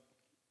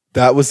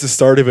 That was the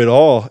start of it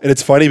all. And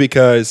it's funny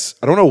because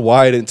I don't know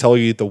why I didn't tell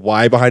you the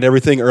why behind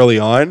everything early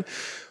on.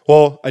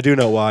 Well, I do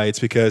know why. It's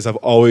because it's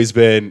always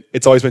been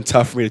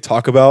tough for me to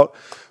talk about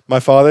my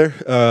father,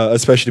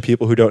 especially to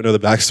people who don't know the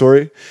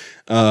backstory.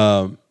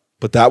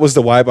 But that was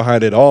the why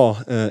behind it all.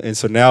 And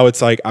so now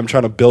it's like I'm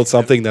trying to build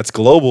something that's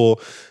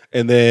global.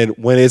 And then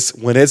when it's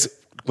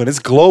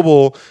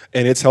global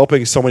and it's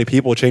helping so many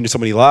people, changing so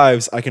many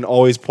lives, I can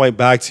always point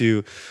back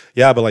to,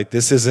 yeah, but like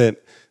this isn't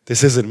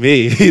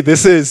me.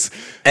 This is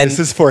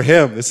for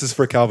him. This is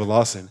for Calvin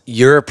Lawson.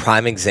 You're a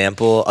prime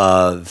example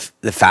of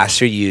the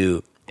faster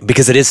you,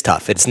 because it is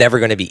tough. It's never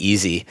going to be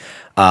easy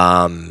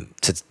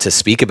to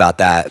speak about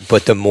that.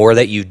 But the more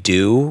that you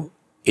do,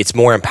 it's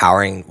more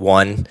empowering,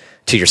 one,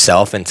 to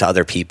yourself and to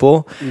other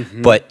people.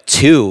 Mm-hmm. But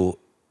two,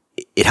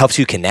 it helps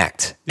you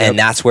connect. Yep. And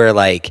that's where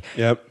like...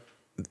 Yep.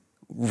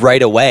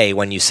 Right away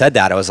when you said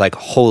that, I was like,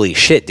 holy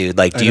shit, dude.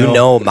 Like, do you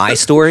know my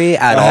story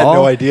at all? I had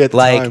no idea at the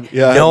time.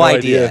 Yeah, no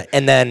idea.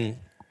 And then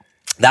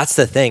that's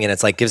the thing. And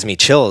it's like, gives me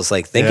chills,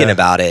 like thinking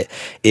about it,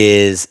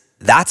 is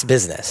that's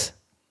business.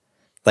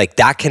 Like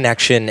that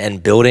connection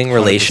and building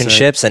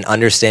relationships 100%. And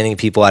understanding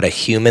people at a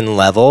human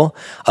level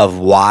of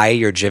why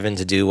you're driven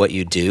to do what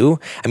you do.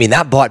 I mean,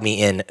 that bought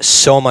me in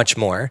so much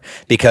more,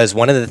 because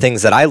one of the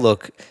things that I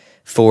look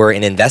for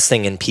in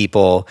investing in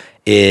people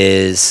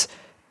is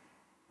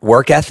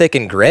work ethic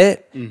and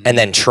grit, and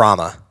then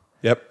trauma.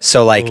 Yep.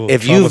 So like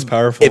if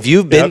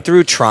you've been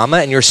through trauma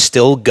and you're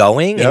still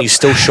going and you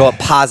still show up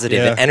positive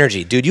and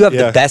energy, dude, you have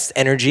the best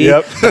energy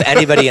of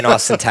anybody in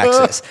Austin,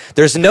 Texas.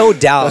 There's no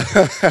doubt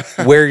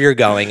where you're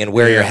going and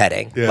where you're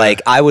heading. Yeah.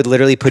 Like I would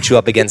literally put you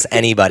up against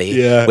anybody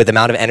with the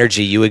amount of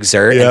energy you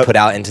exert and put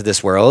out into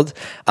this world.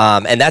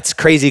 And that's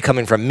crazy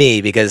coming from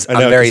me because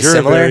I'm very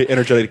similar. You're a very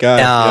energetic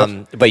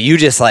guy. But you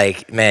just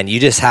like, man,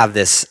 you just have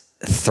this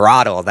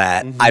throttle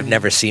that I've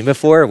never seen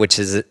before, which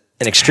is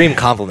an extreme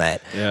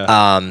compliment.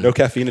 Yeah. No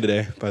caffeine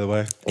today, by the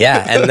way.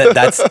 Yeah, and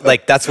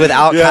that's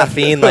without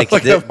caffeine. Like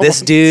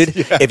this dude,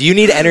 if you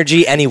need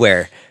energy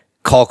anywhere,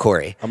 call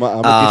Corey. I'm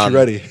gonna get you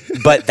ready.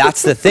 But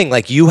that's the thing.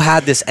 Like you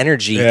had this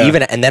energy,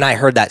 even, and then I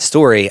heard that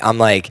story. I'm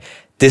like,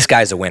 this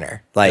guy's a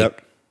winner.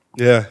 Like.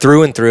 Yeah.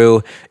 Through and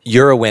through,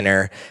 you're a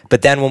winner.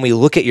 But then when we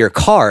look at your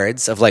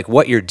cards of like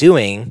what you're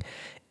doing,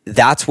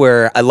 that's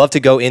where I love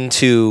to go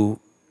into.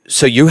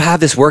 So you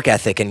have this work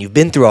ethic and you've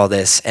been through all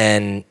this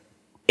and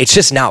it's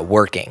just not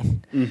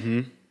working.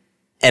 Mm-hmm.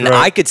 And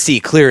I could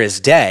see clear as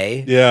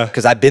day,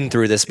 because I've been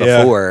through this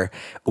before,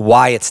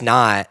 why it's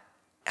not.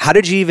 How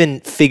did you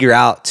even figure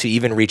out to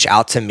even reach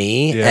out to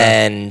me? Yeah.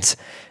 And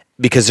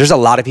because there's a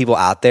lot of people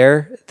out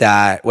there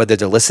that whether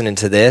they're listening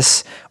to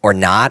this or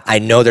not, I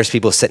know there's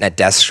people sitting at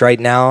desks right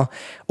now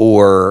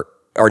or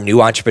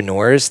new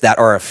entrepreneurs that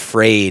are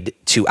afraid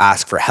to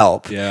ask for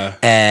help. Yeah.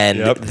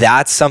 And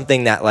that's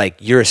something that like,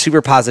 you're a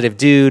super positive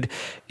dude,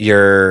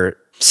 you're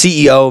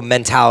CEO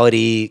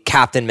mentality,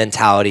 captain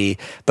mentality,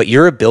 but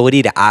your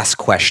ability to ask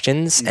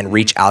questions and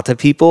reach out to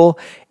people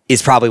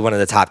is probably one of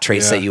the top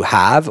traits that you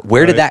have.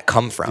 Where did that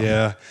come from?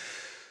 Yeah.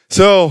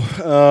 So,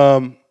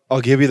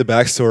 I'll give you the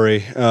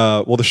backstory.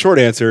 Well, the short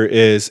answer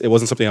is it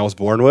wasn't something I was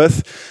born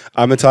with.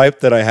 I'm the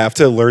type that I have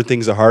to learn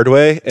things the hard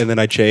way, and then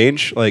I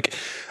change. Like,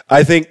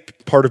 I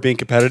think part of being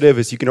competitive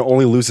is you can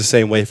only lose the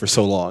same way for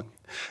so long,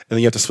 and then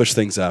you have to switch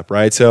things up,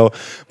 right? So,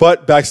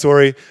 but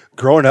backstory,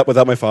 growing up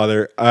without my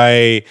father,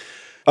 I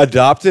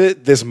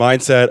adopted this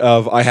mindset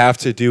of I have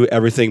to do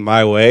everything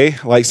my way.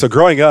 Like, so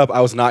growing up, I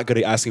was not good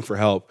at asking for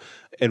help.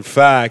 In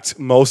fact,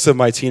 most of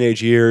my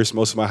teenage years,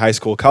 most of my high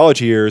school,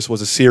 college years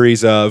was a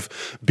series of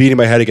beating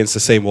my head against the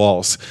same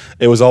walls.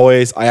 It was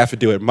always, I have to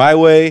do it my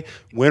way.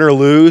 Win or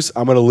lose,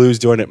 I'm going to lose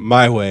doing it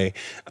my way.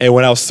 And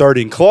when I was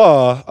starting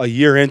Claw, a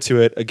year into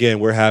it,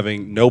 again, we're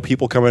having no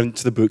people coming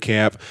to the boot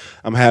camp.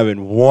 I'm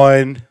having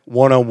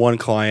one-on-one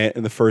client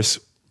in the first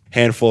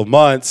handful of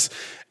months.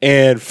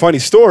 And funny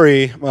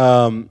story,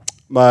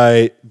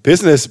 my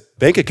business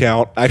bank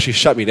account actually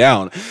shut me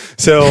down.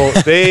 So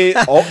they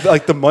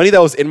like the money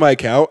that was in my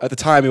account at the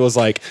time, it was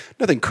like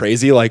nothing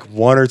crazy, like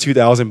 $1,000 or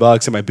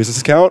 $2,000 in my business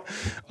account.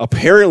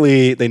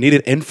 Apparently they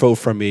needed info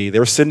from me. They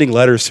were sending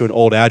letters to an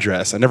old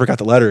address. I never got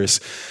the letters.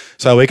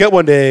 So I wake up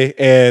one day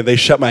and they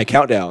shut my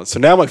account down. So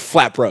now I'm like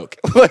flat broke.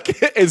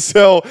 And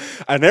so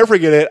I never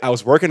forget it. I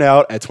was working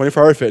out at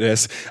 24 Hour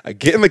Fitness. I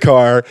get in the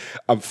car.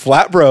 I'm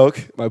flat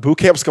broke. My boot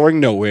camp's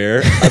going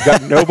nowhere. I've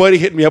got nobody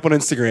hitting me up on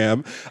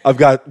Instagram. I've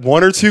got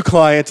 1 or 2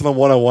 clients on the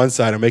one-on-one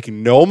side. I'm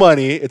making no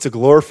money. It's a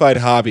glorified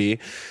hobby.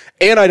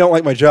 And I don't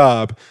like my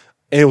job.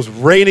 And it was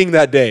raining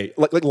that day.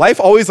 Like life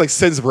always like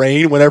sends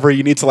rain whenever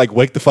you need to like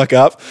wake the fuck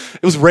up.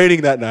 It was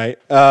raining that night.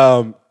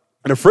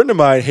 And a friend of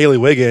mine, Haley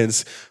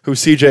Wiggins, who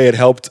CJ had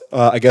helped,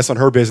 I guess, on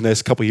her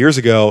business a couple years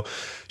ago,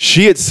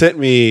 she had sent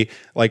me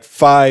like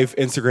 5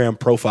 Instagram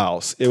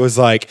profiles. It was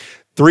like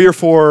 3 or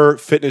 4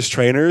 fitness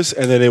trainers,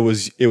 and then it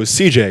was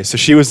CJ. So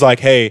she was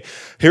like, hey,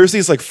 here's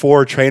these like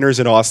 4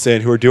 trainers in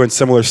Austin who are doing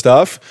similar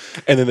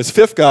stuff. And then this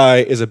 5th guy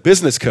is a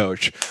business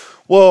coach.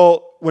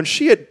 Well, when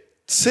she had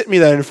sent me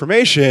that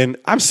information,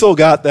 I'm still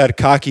got that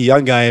cocky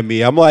young guy in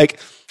me. I'm like,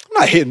 I'm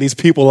not hitting these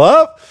people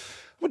up.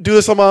 I'm gonna do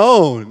this on my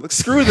own. Like,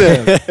 screw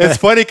them. It's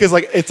funny because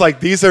like it's like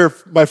these are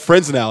my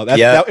friends now.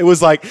 It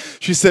was like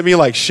she sent me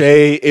like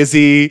Shay,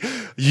 Izzy,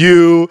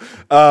 you.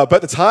 But at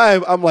the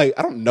time, I'm like,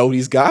 I don't know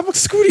these guys. I'm like,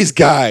 screw these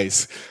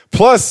guys.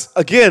 Plus,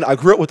 again, I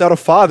grew up without a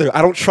father.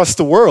 I don't trust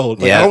the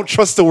world. I don't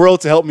trust the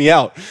world to help me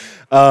out.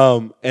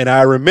 And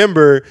I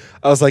remember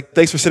I was like,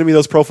 thanks for sending me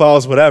those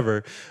profiles,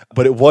 whatever.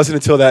 But it wasn't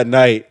until that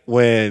night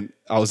when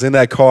I was in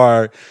that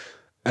car.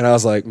 And I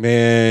was like,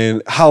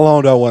 man, how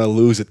long do I want to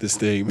lose at this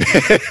thing, man?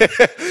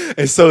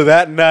 And so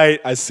that night,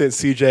 I sent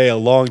CJ a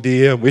long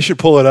DM. We should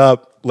pull it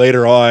up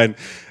later on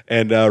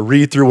and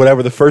read through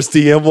whatever the first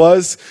DM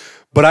was.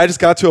 But I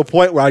just got to a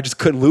point where I just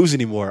couldn't lose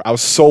anymore. I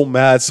was so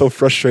mad, so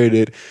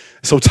frustrated,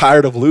 so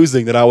tired of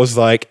losing that I was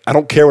like, I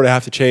don't care what I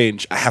have to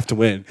change. I have to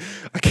win.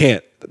 I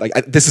can't.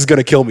 This is going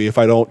to kill me if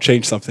I don't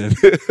change something. And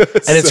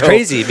it's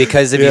crazy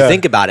because if you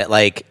think about it,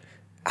 like,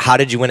 how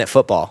did you win at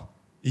football?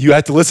 You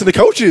had to listen to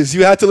coaches.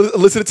 You had to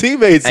listen to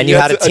teammates. And you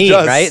had a team,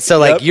 adjust. Right? So,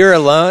 like, you're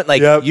alone.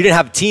 Like, you didn't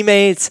have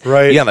teammates.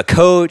 Right. You have a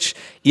coach.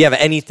 You have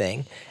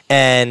anything.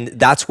 And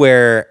that's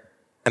where,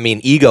 I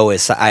mean, ego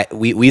is,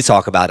 we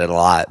talk about it a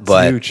lot.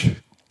 But it's huge.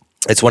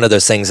 It's one of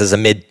those things as a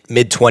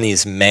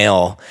mid-20s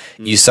male,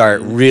 you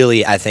start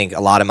really, I think a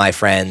lot of my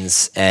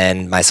friends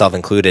and myself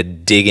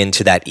included dig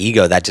into that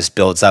ego that just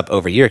builds up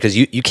over years because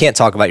you can't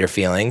talk about your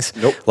feelings.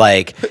 Nope.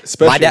 Like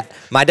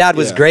my dad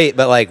was great,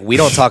 but like we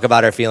don't talk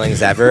about our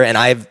feelings ever. And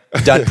I've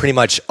done pretty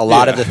much a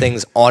lot of the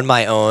things on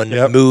my own,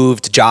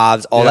 moved,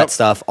 jobs, all that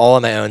stuff, all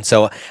on my own.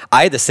 So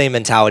I had the same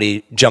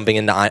mentality jumping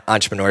into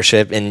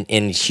entrepreneurship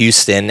in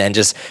Houston and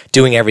just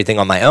doing everything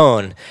on my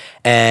own.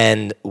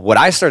 And what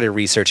I started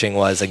researching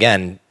was,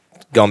 again,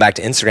 going back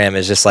to Instagram,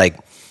 is just like,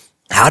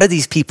 how do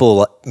these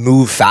people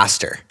move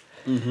faster?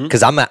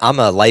 Because I'm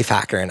a life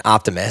hacker and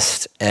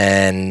optimist,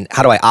 and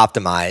how do I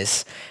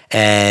optimize?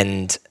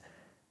 And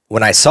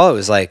when I saw it,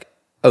 was like,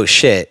 oh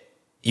shit,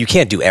 you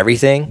can't do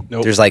everything.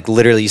 Nope. There's like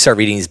literally, you start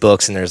reading these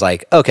books, and there's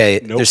like, okay,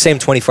 there's same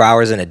 24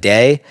 hours in a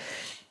day.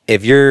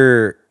 If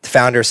you're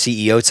founder,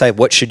 CEO type,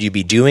 what should you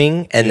be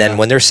doing? And then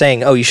when they're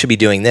saying, oh, you should be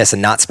doing this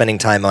and not spending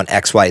time on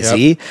X, Y,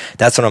 Z,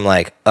 that's when I'm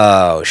like,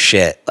 oh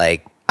shit,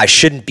 like I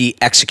shouldn't be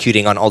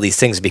executing on all these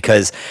things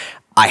because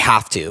I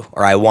have to,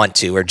 or I want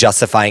to, or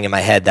justifying in my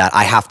head that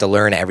I have to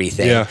learn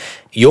everything. Yeah.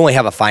 You only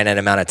have a finite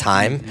amount of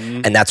time,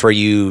 and that's where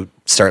you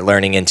start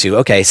learning into,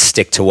 okay,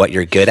 stick to what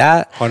you're good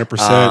at.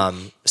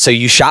 100%. So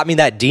you shot me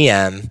that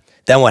DM,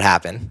 then what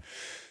happened?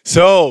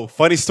 So,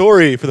 funny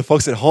story for the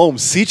folks at home.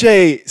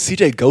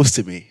 CJ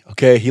ghosted me,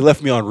 okay? He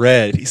left me on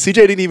red. CJ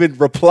didn't even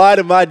reply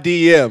to my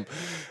DM,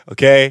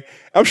 okay?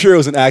 I'm sure it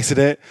was an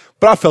accident,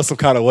 but I felt some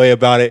kind of way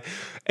about it.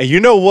 And you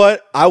know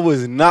what? I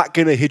was not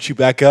going to hit you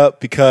back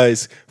up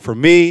because for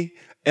me,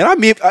 and I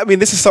mean,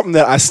 this is something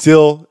that I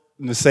still,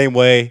 in the same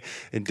way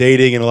in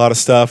dating and a lot of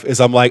stuff,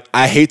 is I'm like,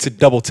 I hate to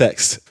double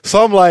text.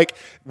 So I'm like,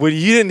 when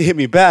you didn't hit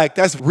me back,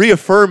 that's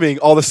reaffirming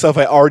all the stuff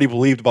I already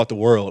believed about the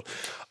world.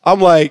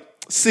 I'm like,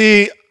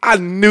 See, I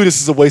knew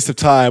this was a waste of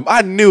time.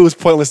 I knew it was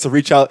pointless to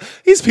reach out.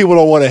 These people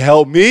don't want to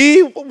help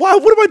me. Why?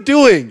 What am I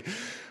doing?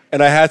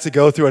 And I had to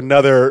go through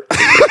another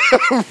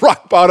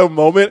rock bottom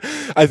moment.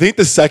 I think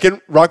the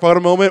second rock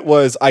bottom moment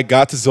was I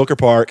got to Zilker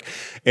Park,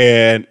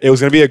 and it was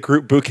going to be a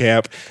group boot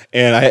camp,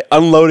 and I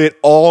unloaded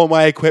all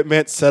my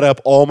equipment, set up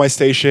all my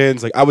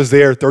stations. Like I was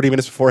there 30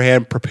 minutes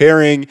beforehand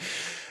preparing,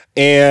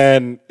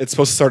 and it's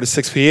supposed to start at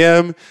 6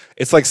 p.m.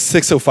 It's like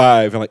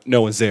 6:05, and like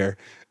no one's there.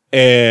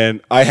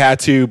 And I had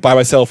to, by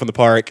myself in the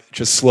park,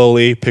 just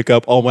slowly pick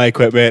up all my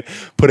equipment,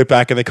 put it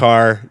back in the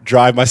car,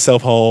 drive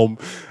myself home.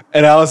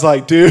 And I was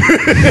like, dude.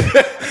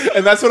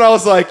 And that's when I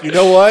was like, you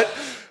know what?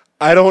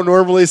 I don't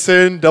normally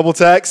send double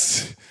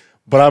text,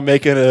 but I'm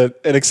making an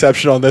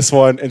exception on this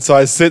one. And so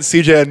I sent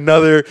CJ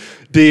another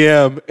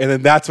DM, and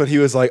then that's when he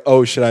was like,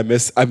 oh shit, I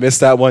missed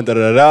that one.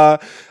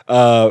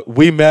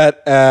 We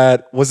met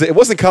at it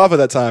wasn't Kava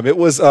that time. It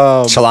was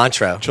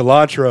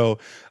Cilantro.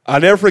 I'll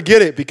never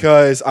forget it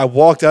because I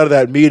walked out of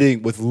that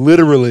meeting with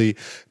literally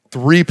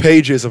 3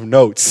 pages of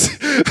notes.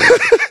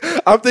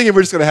 I'm thinking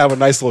we're just going to have a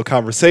nice little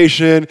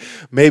conversation.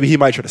 Maybe he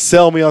might try to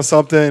sell me on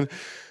something.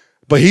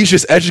 But he's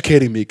just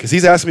educating me because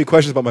he's asking me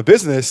questions about my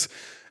business,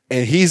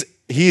 and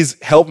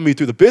he's helping me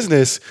through the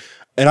business,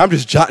 and I'm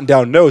just jotting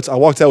down notes. I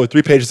walked out with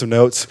 3 pages of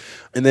notes,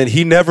 and then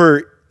he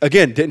never,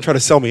 again, didn't try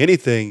to sell me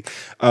anything.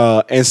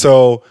 And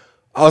so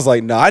I was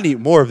like, I need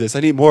more of this.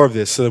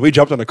 So then we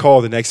jumped on a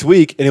call the next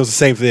week, and it was the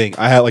same thing.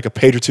 I had like a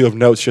page or 2 of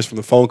notes just from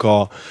the phone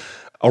call.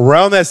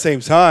 Around that same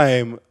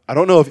time, I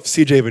don't know if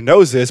CJ even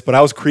knows this, but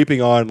I was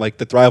creeping on like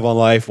the Thrive on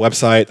Life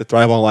website, the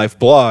Thrive on Life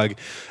blog,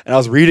 and I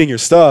was reading your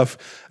stuff.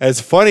 And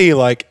it's funny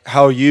like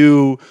how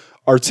you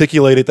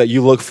articulated that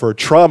you look for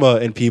trauma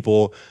in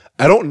people.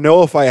 I don't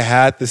know if I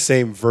had the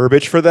same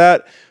verbiage for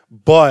that,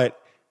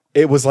 but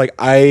it was like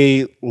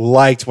I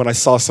liked when I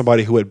saw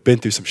somebody who had been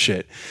through some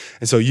shit.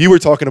 And so you were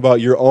talking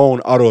about your own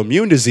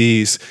autoimmune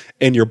disease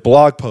in your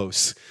blog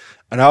posts.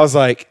 And I was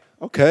like,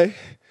 okay,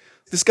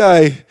 this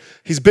guy,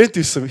 he's been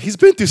through some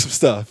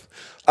stuff.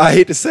 I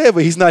hate to say it,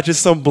 but he's not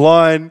just some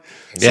blonde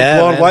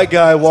white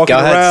guy walking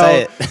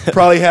around.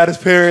 Probably had his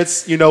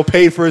parents,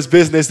 paid for his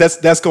business.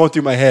 That's going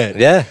through my head.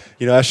 Yeah.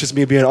 That's just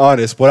me being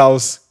honest, what I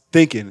was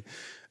thinking.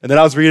 And then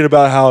I was reading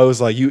about how it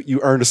was like you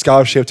earned a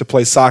scholarship to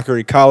play soccer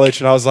in college.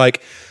 And I was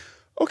like,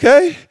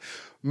 okay,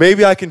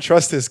 maybe I can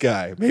trust this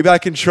guy. Maybe I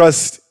can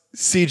trust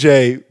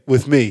CJ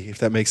with me, if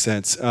that makes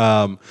sense.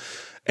 And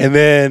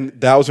then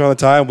that was around the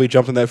time we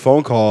jumped on that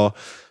phone call.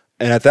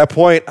 And at that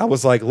point, I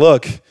was like,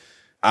 look,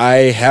 I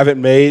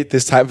haven't made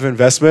this type of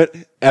investment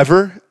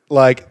ever.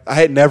 Like, I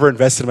had never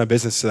invested in my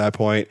business to that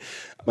point.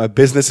 My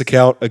business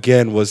account,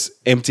 again, was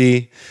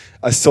empty.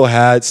 I still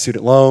had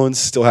student loans,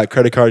 still had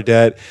credit card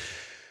debt.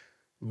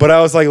 But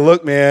I was like,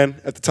 look, man,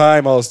 at the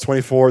time, I was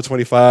 24,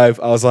 25.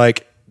 I was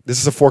like, this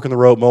is a fork in the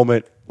road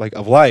moment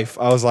of life.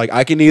 I was like,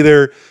 I can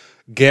either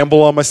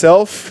gamble on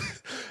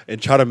myself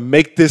and try to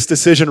make this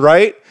decision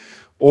right,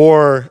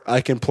 or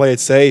I can play it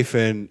safe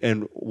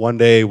and one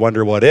day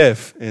wonder what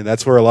if. And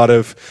that's where a lot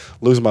of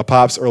losing my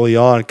pops early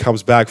on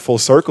comes back full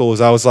circle.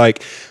 Is I was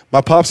like,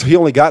 my pops, he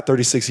only got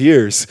 36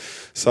 years.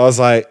 So I was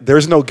like,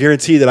 there's no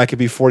guarantee that I could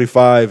be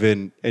 45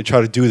 and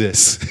try to do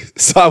this.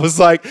 So I was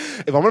like,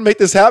 if I'm going to make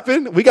this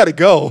happen, we got to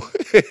go.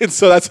 And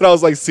so that's when I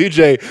was like,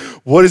 CJ,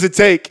 what does it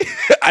take?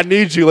 I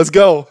need you. Let's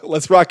go.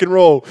 Let's rock and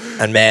roll.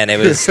 And man, it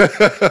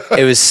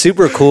was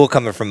super cool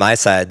coming from my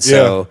side.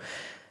 So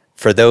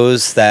for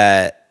those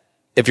that,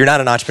 if you're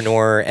not an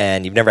entrepreneur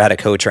and you've never had a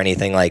coach or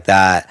anything like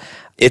that,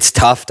 it's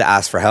tough to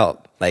ask for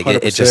help. Like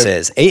it just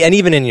is. And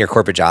even in your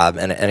corporate job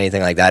and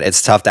anything like that,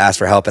 it's tough to ask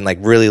for help and like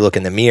really look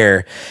in the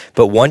mirror.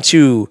 But once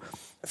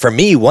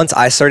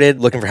I started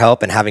looking for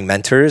help and having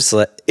mentors,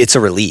 it's a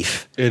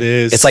relief. It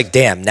is. It's like,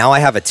 damn, now I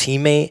have a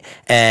teammate.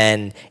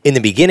 And in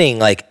the beginning,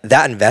 like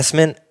that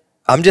investment,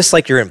 I'm just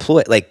like your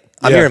employee. Like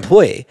I'm your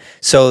employee.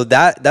 So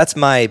that's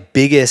my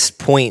biggest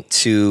point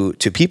to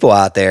people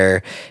out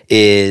there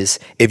is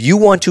if you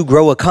want to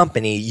grow a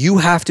company, you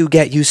have to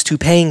get used to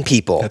paying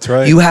people. That's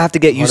right. You have to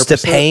get used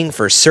 100%. To paying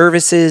for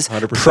services,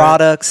 100%.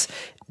 Products,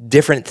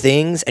 different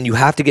things, and you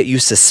have to get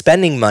used to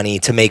spending money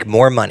to make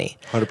more money.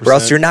 100%. Or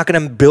else you're not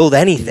going to build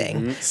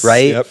anything,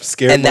 right? Yep.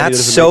 Scared and that's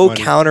so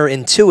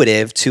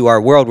counterintuitive to our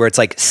world where it's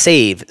like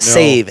save.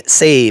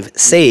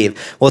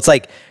 Well, it's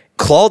like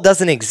Claude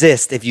doesn't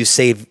exist if you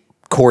save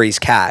Corey's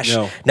cash.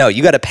 No,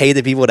 you got to pay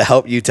the people to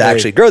help you to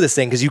actually grow this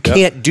thing because you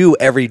can't do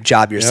every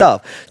job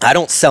yourself. I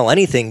don't sell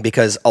anything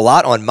because a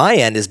lot on my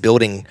end is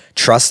building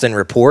trust and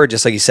rapport.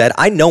 Just like you said,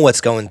 I know what's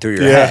going through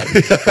your head.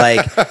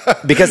 Like,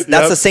 because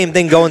that's the same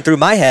thing going through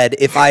my head.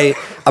 If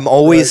I'm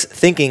always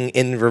thinking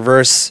in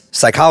reverse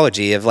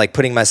psychology of like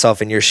putting myself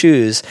in your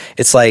shoes,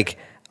 it's like,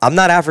 I'm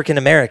not African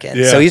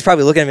American. So he's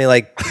probably looking at me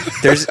like,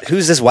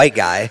 who's this white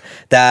guy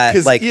that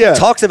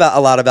talks about a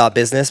lot about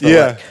business, but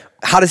like,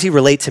 how does he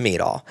relate to me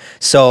at all?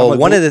 So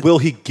like, will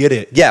he get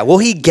it? Yeah, will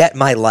he get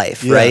my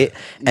life, right?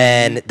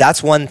 And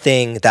that's one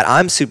thing that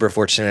I'm super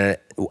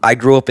fortunate. I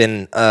grew up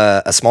in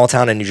a small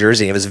town in New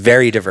Jersey. It was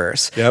very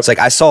diverse. It's like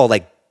I saw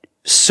like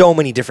so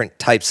many different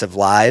types of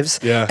lives.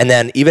 Yeah. And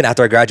then even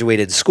after I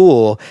graduated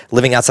school,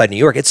 living outside New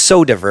York, it's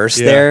so diverse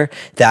there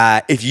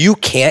that if you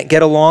can't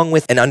get along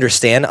with and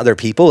understand other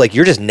people, like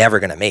you're just never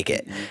going to make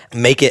it.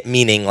 Make it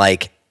meaning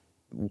like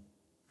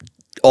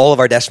all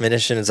of our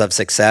definitions of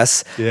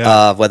success,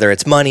 whether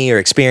it's money or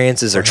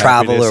experiences or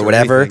travel or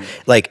whatever,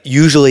 like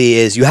usually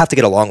is you have to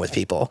get along with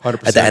people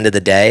 100%. At the end of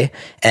the day.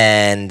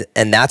 And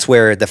that's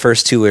where the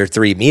first 2 or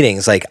 3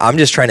 meetings, like I'm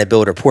just trying to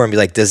build rapport and be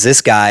like, does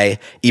this guy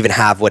even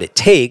have what it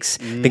takes?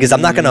 Because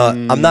I'm not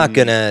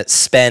gonna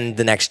spend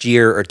the next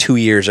year or 2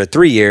 years or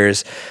 3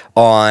 years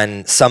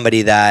on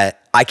somebody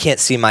that I can't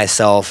see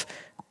myself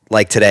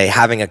like today,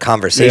 having a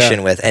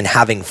conversation with and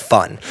having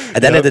fun.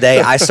 At the end of the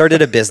day, I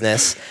started a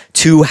business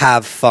to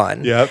have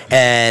fun.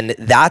 And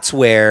that's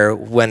where,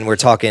 when we're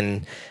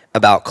talking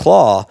about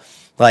Claw,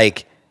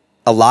 like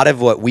a lot of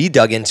what we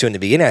dug into in the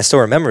beginning, I still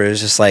remember, it was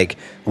just like,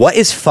 what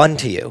is fun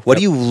to you? What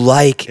do you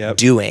like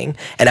doing?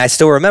 And I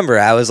still remember,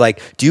 I was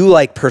like, do you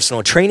like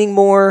personal training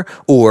more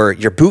or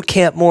your boot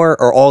camp more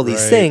or all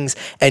these things?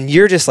 And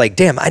you're just like,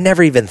 damn, I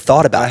never even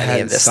thought about any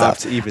of this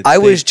stuff. I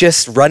was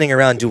just running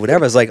around doing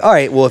whatever. I was like, all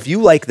right, well, if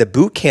you like the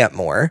boot camp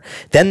more,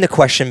 then the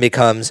question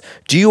becomes,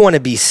 do you want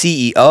to be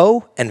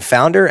CEO and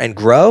founder and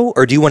grow,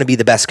 or do you want to be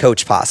the best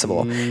coach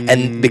possible?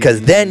 And because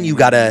then you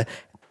got to,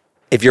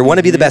 if you want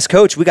to be the best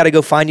coach, we got to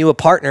go find you a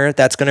partner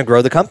that's going to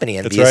grow the company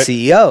and be a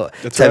CEO.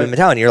 That's right.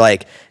 And you're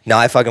like, no,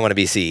 I fucking want to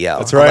be CEO.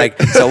 That's right.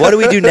 I'm like, so what do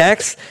we do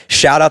next?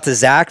 Shout out to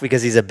Zach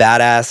because he's a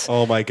badass.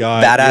 Oh my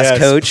God. Badass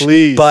coach.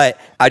 Please. But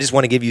I just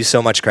want to give you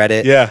so much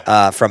credit.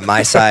 From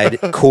my side,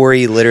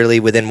 Corey literally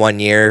within 1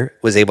 year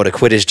was able to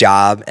quit his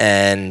job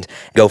and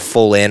go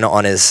full in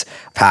on his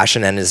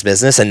passion and his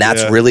business. And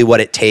that's really what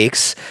it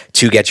takes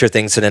to get your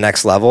things to the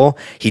next level.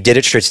 He did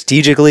it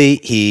strategically.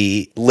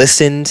 He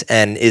listened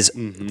and is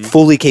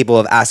fully capable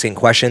of asking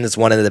questions. It's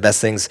one of the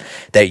best things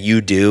that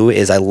you do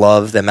is I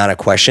love the amount of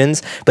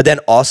questions, but then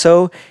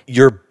also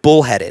you're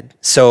bullheaded.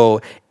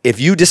 So if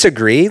you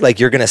disagree, like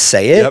you're going to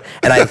say it.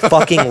 And I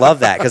fucking love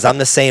that because I'm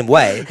the same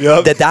way.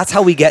 That's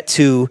how we get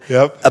to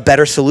a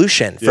better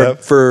solution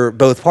for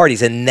both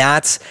parties. And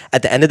that's,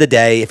 at the end of the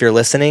day, if you're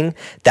listening,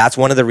 that's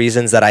one of the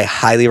reasons that I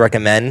highly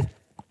recommend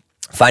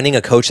finding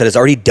a coach that has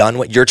already done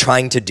what you're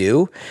trying to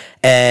do.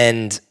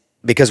 And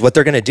because what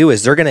they're going to do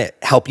is they're going to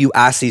help you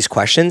ask these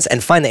questions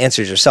and find the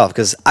answers yourself,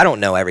 because I don't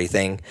know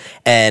everything.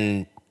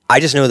 And I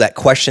just know that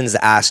questions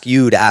to ask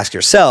you to ask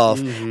yourself,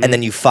 and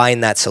then you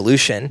find that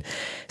solution.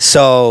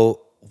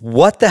 So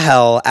what the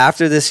hell,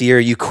 after this year,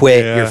 you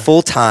quit, you're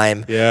full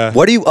time.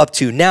 What are you up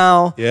to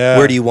now?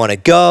 Where do you want to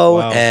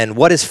go? And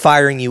what is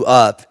firing you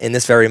up in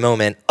this very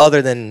moment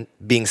other than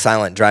being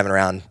silent, driving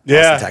around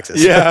Austin,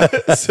 Texas?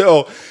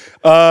 So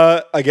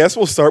I guess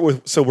we'll start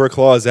with where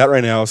Claw is at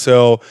right now.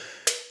 So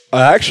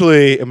I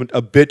actually am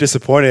a bit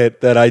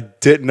disappointed that I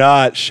did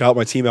not shout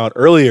my team out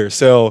earlier.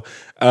 So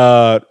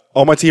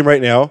on my team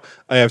right now,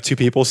 I have 2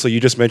 people. So you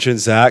just mentioned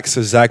Zach.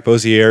 So Zach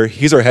Bozier,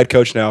 he's our head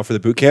coach now for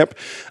the boot camp.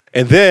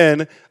 And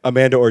then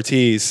Amanda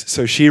Ortiz.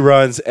 So she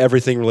runs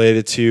everything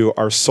related to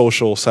our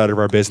social side of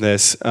our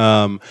business,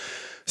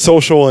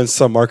 social and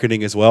some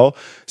marketing as well.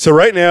 So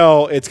right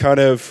now, it's kind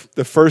of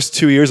the first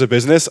 2 years of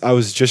business, I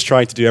was just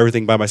trying to do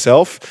everything by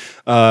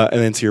myself. And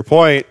then to your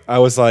point, I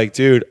was like,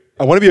 dude,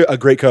 I want to be a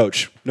great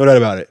coach, no doubt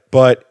about it.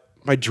 But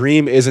my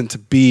dream isn't to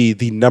be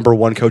the number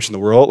 1 coach in the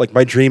world. Like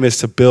my dream is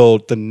to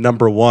build the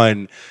number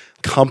 1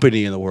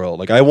 company in the world.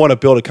 Like I want to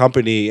build a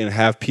company and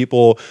have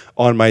people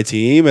on my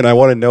team, and I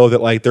want to know that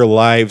like their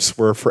lives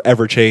were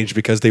forever changed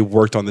because they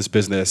worked on this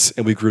business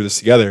and we grew this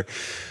together.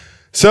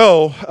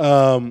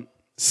 So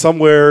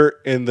somewhere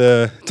in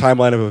the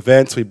timeline of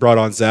events, we brought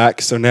on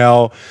Zach. So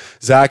now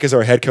Zach is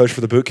our head coach for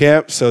the boot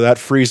camp. So that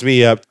frees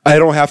me up. I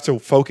don't have to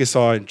focus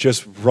on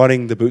just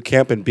running the boot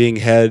camp and being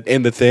head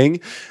in the thing.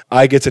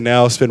 I get to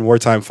now spend more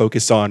time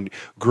focused on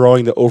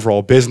growing the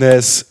overall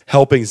business,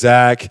 helping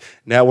Zach,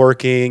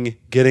 networking,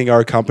 getting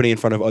our company in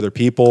front of other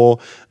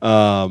people,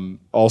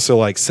 also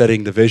like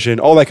setting the vision,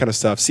 all that kind of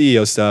stuff,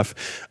 CEO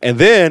stuff. And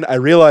then I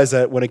realized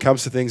that when it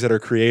comes to things that are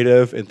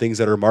creative and things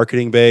that are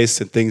marketing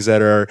based and things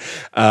that are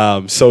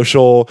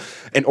social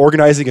and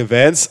organizing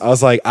events, I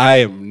was like, I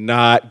am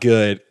not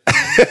good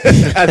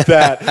at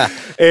that.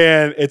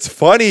 And it's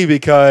funny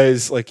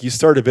because like you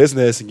start a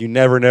business and you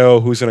never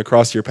know who's going to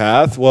cross your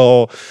path.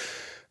 Well,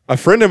 a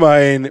friend of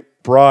mine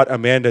brought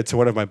Amanda to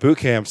one of my boot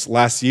camps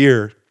last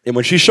year. And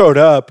when she showed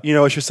up, you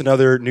know, it's just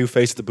another new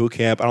face at the boot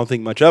camp. I don't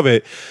think much of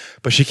it,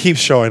 but she keeps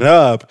showing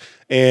up.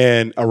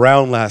 And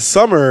around last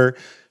summer,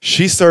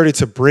 she started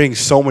to bring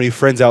so many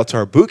friends out to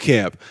our boot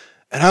camp.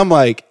 And I'm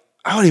like,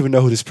 I don't even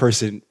know who this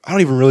person, I don't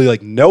even really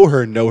like know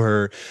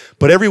her.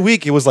 But every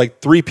week it was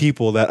like 3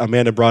 people that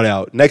Amanda brought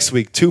out. Next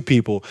week, 2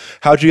 people.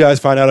 How'd you guys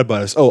find out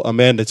about us? Oh,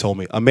 Amanda told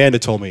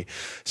me.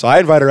 So I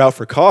invite her out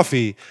for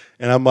coffee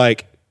and I'm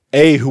like,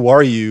 A, who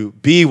are you?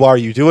 B, why are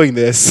you doing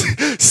this?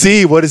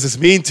 C, what does this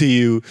mean to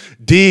you?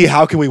 D,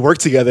 how can we work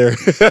together?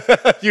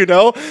 You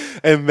know?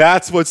 And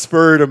that's what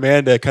spurred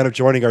Amanda kind of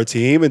joining our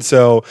team. And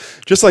so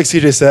just like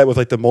CJ said, with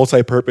like the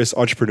multi-purpose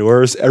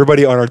entrepreneurs,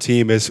 everybody on our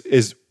team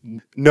is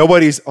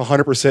nobody's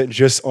 100%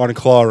 just on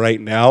Claw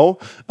right now.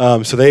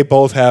 So they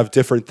both have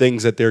different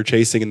things that they're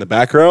chasing in the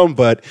background,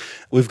 but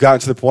we've gotten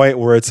to the point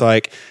where it's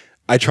like,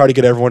 I try to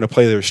get everyone to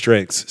play their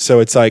strengths.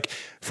 So it's like,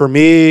 for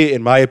me,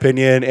 in my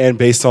opinion, and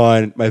based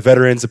on my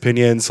veterans'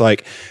 opinions,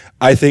 like,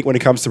 I think when it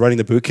comes to running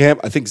the boot camp,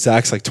 I think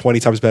Zach's like 20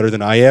 times better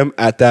than I am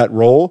at that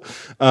role.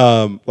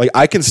 Like,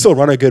 I can still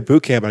run a good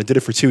boot camp, and I did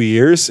it for 2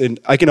 years, and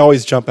I can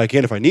always jump back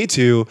in if I need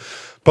to.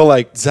 But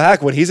like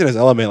Zach, when he's in his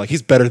element, like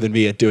he's better than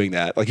me at doing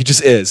that. Like he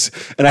just is,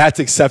 and I had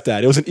to accept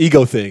that. It was an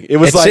ego thing. It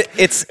was an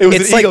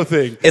ego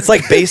thing. It's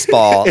like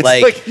baseball.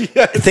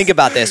 Yes. Think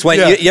about this. When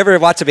you ever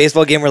watch a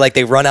baseball game where like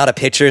they run out of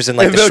pitchers and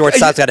like the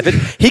shortstop's got to pitch,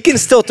 he can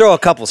still throw a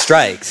couple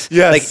strikes.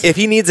 Yes. Like if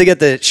he needs to get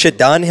the shit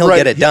done, he'll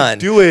get it done.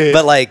 Do it.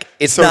 But like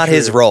it's so not true.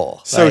 His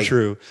role. So like,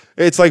 true.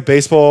 It's like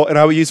baseball, and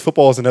I would use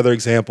football as another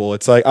example.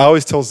 It's like I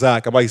always tell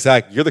Zach, I'm like,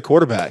 Zach, you're the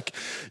quarterback.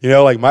 You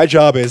know, like my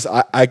job is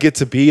I get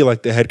to be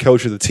like the head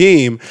coach of the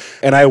team,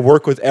 and I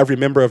work with every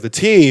member of the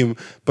team,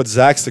 but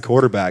Zach's the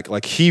quarterback.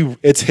 Like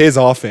it's his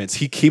offense.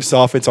 He keeps the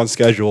offense on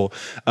schedule.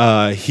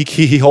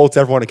 He holds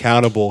everyone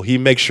accountable. He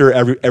makes sure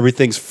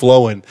everything's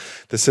flowing,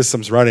 the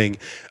system's running.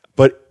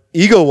 But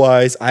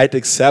ego-wise, I had to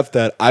accept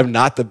that I'm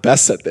not the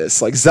best at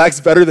this. Like, Zach's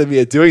better than me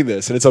at doing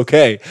this, and it's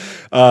okay.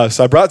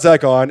 So I brought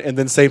Zach on, and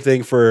then same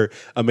thing for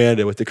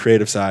Amanda with the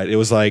creative side. It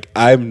was like,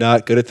 I'm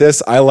not good at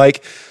this. I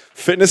like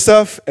fitness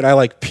stuff, and I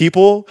like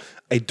people.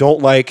 I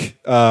don't like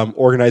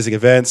organizing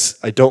events.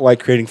 I don't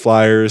like creating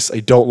flyers. I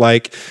don't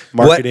like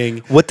marketing.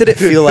 What did it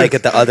feel like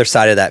at the other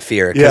side of that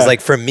fear? Because like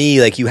for me,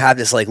 like you have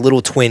this like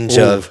little twinge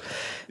of,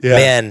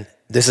 man,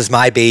 this is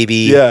my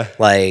baby. Yeah.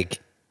 Like,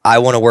 I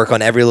want to work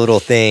on every little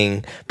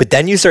thing, but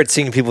then you start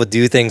seeing people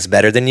do things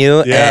better than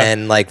you.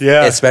 And like,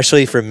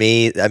 especially for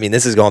me, I mean,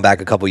 this is going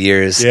back a couple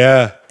years.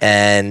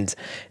 And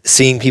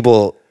seeing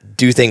people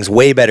do things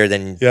way better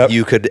than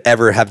you could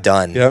ever have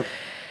done.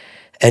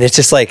 And it's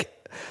just like,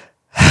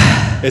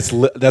 that's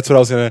what I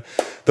was the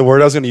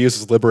word I was gonna use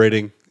is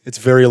liberating. It's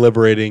very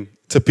liberating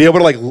to be able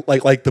to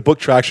like the book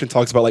Traction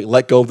talks about, like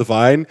let go of the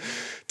vine,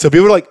 to be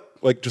able to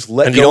like just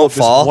let go of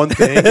this one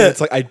thing. And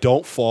it's like, I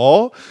don't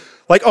fall.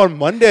 Like on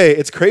Monday,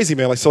 it's crazy,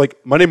 man. Like, so like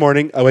Monday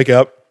morning, I wake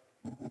up,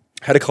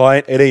 had a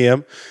client, 8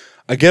 a.m.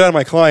 I get on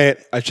my client,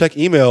 I check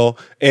email,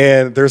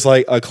 and there's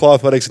like a Claw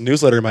Athletics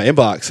newsletter in my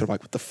inbox. And I'm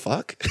like, what the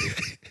fuck?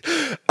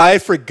 I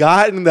had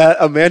forgotten that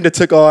Amanda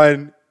took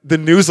on the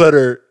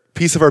newsletter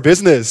piece of our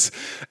business.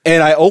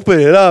 And I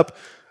opened it up,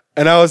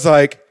 and I was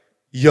like,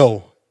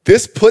 yo,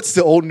 this puts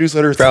the old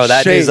newsletter to bro,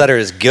 that shame. Newsletter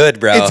is good,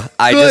 bro. It's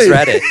I good. just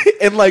read it.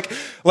 And like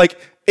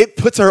it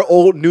puts our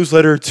old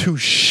newsletter to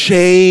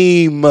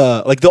shame.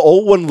 Like the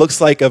old one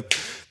looks like a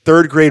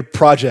third grade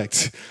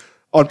project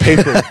on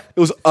paper. It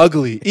was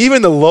ugly.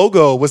 Even the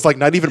logo was like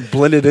not even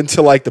blended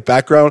into like the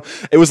background.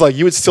 It was like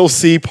you would still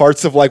see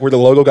parts of like where the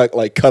logo got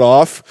like cut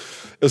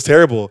off. It was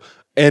terrible.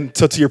 And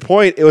so to your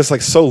point, it was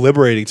like so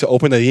liberating to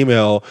open that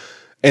email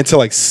and to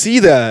like see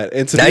that,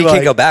 and to now be you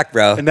can't go back,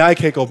 bro. And now I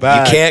can't go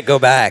back. You can't go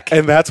back.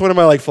 And that's one of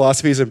my like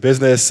philosophies in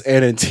business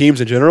and in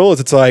teams in general. Is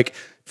it's like,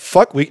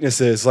 fuck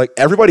weaknesses. Like,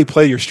 everybody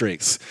play your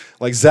strengths.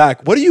 Like,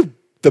 Zach, what are you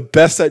the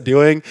best at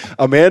doing?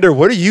 Amanda,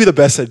 what are you the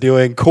best at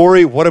doing?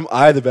 Corey, what am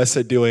I the best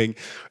at doing?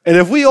 And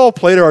if we all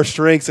play to our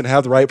strengths and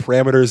have the right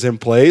parameters in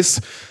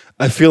place,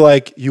 I feel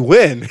like you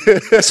win.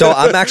 So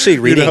I'm actually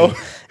reading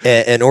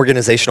an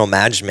organizational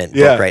management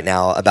book right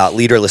now about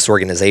leaderless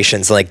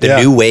organizations, like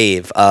the new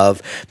wave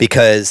of,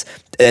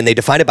 and they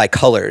define it by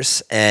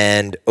colors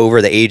and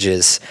over the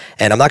ages.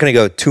 And I'm not going to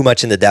go too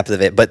much in the depth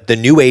of it, but the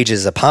new age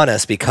is upon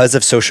us because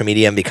of social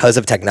media and because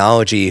of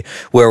technology,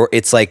 where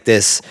it's like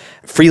this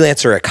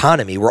freelancer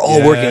economy. We're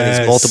all working on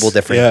these multiple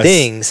different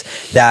things,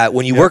 that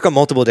when you work on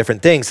multiple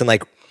different things, and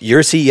like,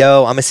 you're a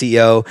CEO, I'm a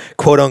CEO,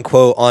 quote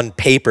unquote, on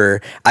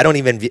paper. I don't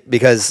even,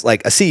 because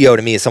like a CEO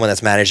to me is someone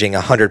that's managing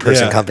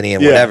 100-person company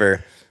and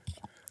whatever.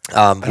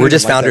 We're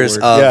just founders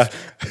of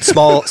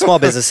small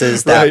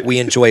businesses that we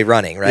enjoy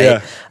running,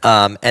 right?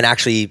 And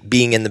actually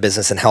being in the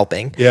business and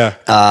helping.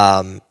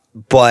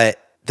 But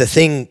the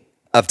thing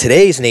of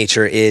today's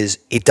nature is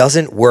it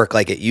doesn't work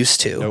like it used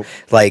to. Nope.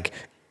 Like,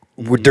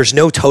 there's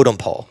no totem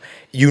pole.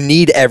 You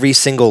need every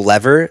single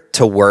lever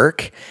to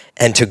work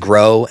and to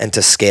grow and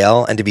to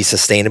scale and to be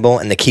sustainable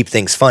and to keep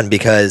things fun,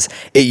 because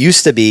it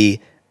used to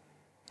be,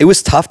 it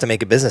was tough to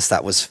make a business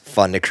that was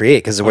fun to create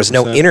because there was 100%.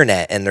 No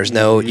internet, and there's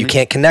no, you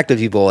can't connect with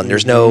people, and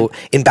there's no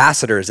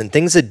ambassadors and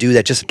things to do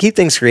that just keep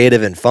things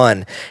creative and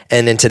fun.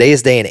 And in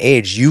today's day and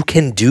age, you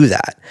can do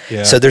that.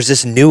 So there's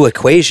this new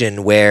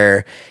equation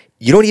where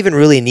you don't even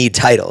really need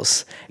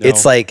titles. No.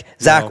 It's like,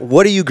 Zach,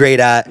 what are you great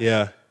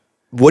at?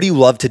 What do you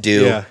love to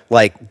do?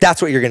 Like,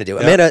 that's what you're going to do.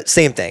 Amanda,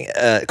 same thing.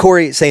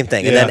 Corey, same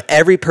thing. And then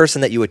every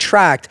person that you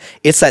attract,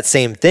 it's that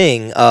same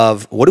thing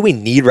of, what do we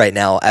need right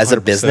now as 100%.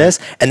 A business?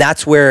 And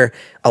that's where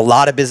a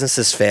lot of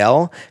businesses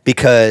fail,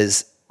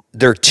 because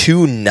they're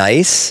too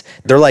nice.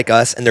 They're like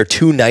us, and they're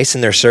too nice in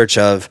their search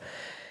of,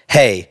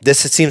 hey, this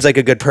seems like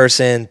a good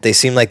person. They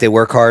seem like they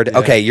work hard.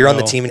 Okay, you're on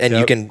the team and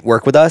you can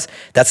work with us.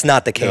 That's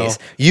not the case.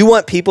 You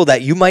want people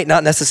that you might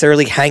not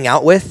necessarily hang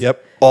out with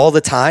all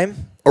the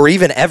time, or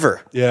even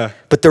ever. Yeah.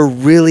 But they're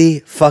really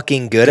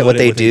fucking good at what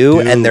they do,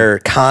 and they're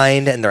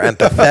kind and they're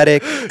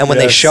empathetic. And when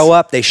they show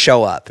up, they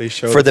show up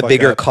for the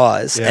bigger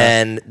cause. Yeah.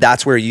 And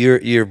that's where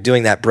you're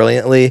doing that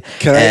brilliantly.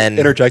 Can I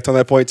interject on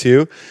that point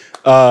too?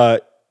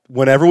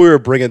 Whenever we were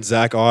bringing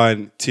Zach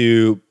on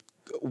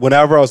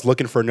whenever I was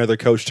looking for another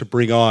coach to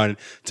bring on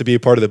to be a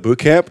part of the boot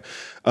camp,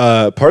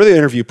 part of the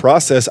interview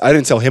process, I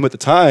didn't tell him at the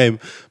time,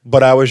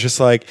 but I was just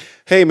like,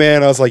 hey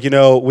man, I was like,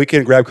 we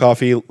can grab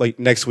coffee like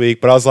next week.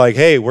 But I was like,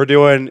 hey, we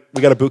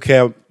got a boot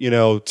camp,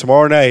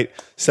 tomorrow night,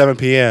 7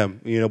 p.m.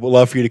 We'd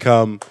love for you to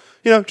come,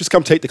 just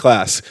come take the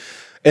class.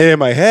 And in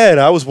my head,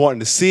 I was wanting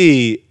to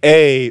see,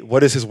 A, what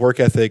does his work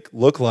ethic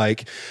look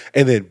like?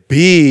 And then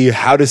B,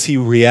 how does he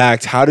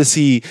react? How does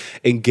he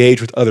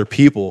engage with other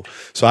people?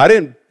 So I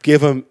didn't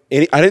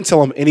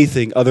tell him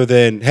anything other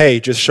than, hey,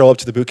 just show up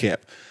to the boot camp.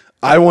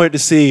 I wanted to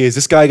see, is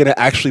this guy going to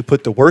actually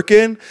put the work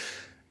in?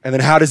 And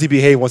then how does he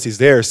behave once he's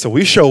there? So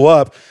we show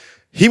up.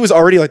 He was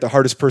already like the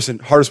hardest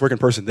working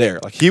person there.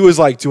 Like he was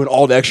like doing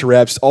all the extra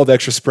reps, all the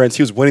extra sprints.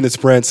 He was winning the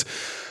sprints.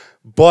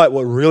 But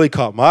what really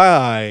caught my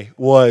eye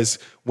was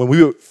when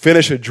we would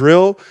finish a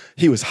drill,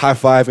 he was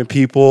high-fiving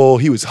people.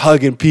 He was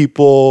hugging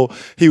people.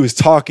 He was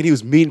talking. He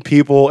was meeting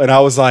people. And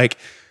I was like,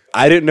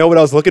 I didn't know what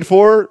I was looking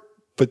for,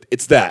 but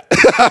it's that.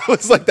 I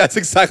was like, that's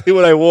exactly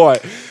what I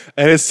want.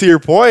 And it's to your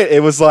point.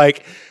 It was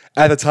like,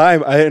 at the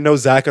time, I didn't know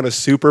Zach on a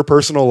super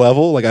personal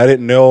level. Like I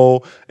didn't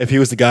know if he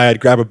was the guy I'd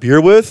grab a beer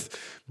with.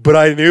 But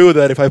I knew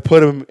that if I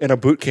put him in a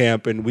boot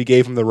camp and we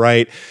gave him the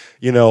right,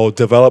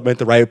 development,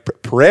 the right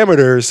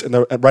parameters and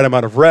the right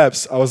amount of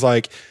reps, I was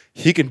like,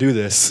 he can do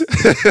this.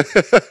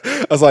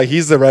 I was like,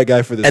 he's the right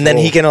guy for this. And then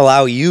he can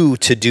allow you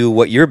to do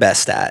what you're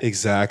best at.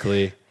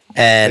 Exactly.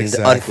 And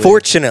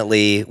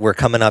unfortunately, we're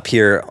coming up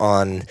here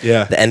on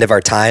the end of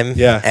our time.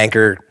 Yeah.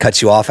 Anchor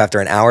cuts you off after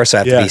an hour, so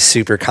I have to be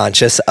super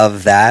conscious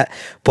of that.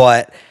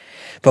 But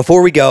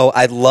before we go,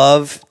 I'd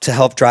love to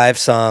help drive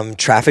some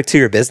traffic to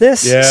your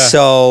business. Yeah.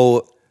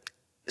 So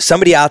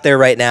somebody out there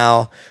right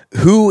now,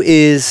 who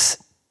is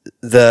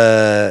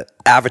the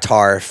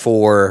avatar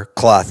for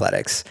Claw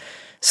Athletics?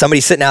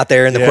 Somebody sitting out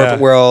there in the corporate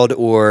world,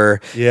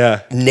 or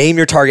name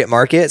your target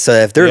market. So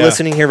if they're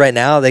listening here right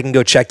now, they can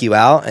go check you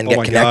out and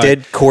get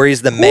connected. God.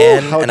 Corey's the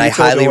man, and I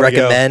highly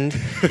recommend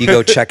you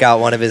go check out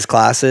one of his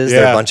classes.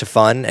 They're a bunch of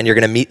fun, and you're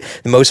going to meet,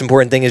 the most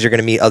important thing is you're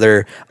going to meet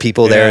other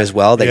people there as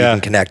well that you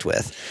can connect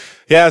with.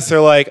 Yeah,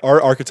 so like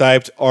our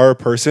archetype, our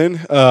person,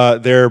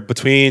 they're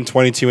between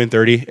 22 and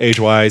 30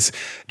 age-wise.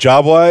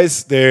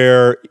 Job-wise,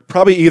 they're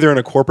probably either in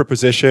a corporate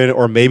position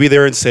or maybe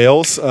they're in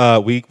sales.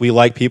 We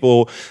like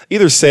people,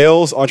 either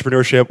sales,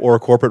 entrepreneurship, or a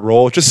corporate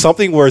role, just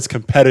something where it's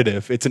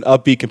competitive. It's an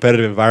upbeat,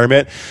 competitive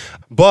environment.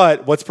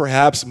 But what's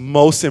perhaps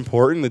most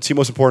important, the two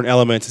most important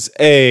elements is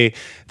A,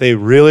 they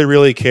really,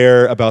 really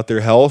care about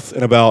their health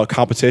and about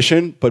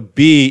competition. But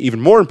B,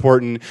 even more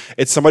important,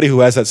 it's somebody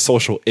who has that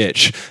social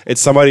itch. It's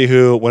somebody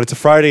who, when it's a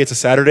Friday, it's a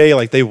Saturday,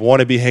 like they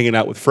want to be hanging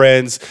out with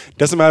friends.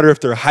 Doesn't matter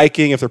if they're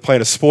hiking, if they're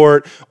playing a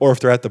sport, or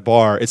if they're at the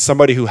bar. It's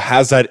somebody who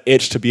has that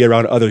itch to be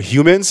around other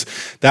humans.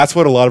 That's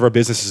what a lot of our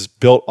business is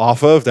built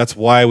off of. That's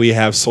why we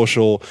have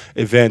social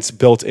events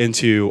built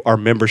into our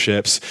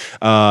memberships,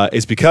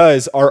 is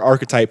because our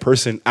archetype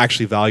person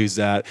actually values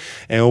that.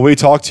 And when we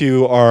talk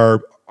to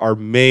our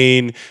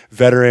main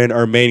veteran,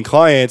 our main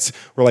clients,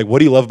 we're like, what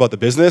do you love about the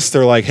business?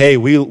 They're like, hey,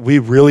 we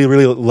really,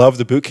 really love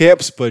the boot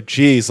camps, but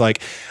geez,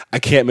 like I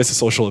can't miss a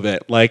social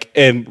event. Like,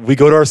 and we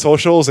go to our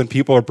socials and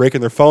people are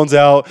breaking their phones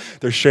out.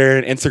 They're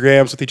sharing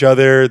Instagrams with each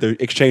other. They're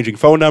exchanging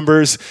phone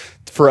numbers.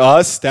 For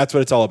us, that's what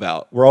it's all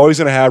about. We're always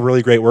going to have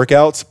really great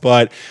workouts,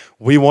 but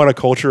we want a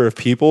culture of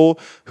people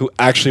who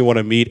actually want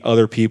to meet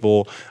other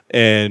people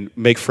and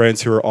make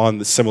friends who are on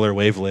the similar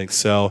wavelengths.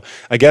 So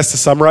I guess to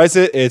summarize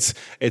it, it's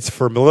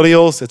for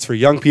millennials, it's for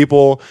young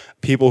people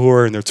who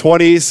are in their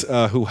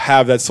 20s, who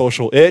have that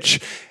social itch,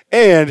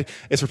 and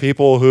it's for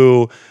people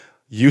who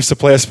used to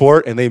play a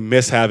sport and they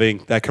miss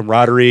having that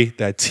camaraderie,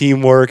 that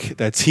teamwork,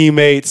 that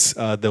teammates,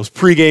 those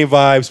pregame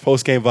vibes,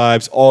 postgame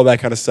vibes, all that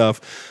kind of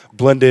stuff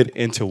blended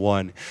into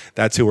one.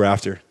 That's who we're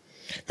after.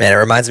 Man, it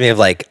reminds me of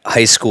like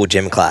high school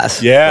gym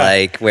class. Yeah.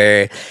 Like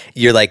where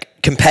you're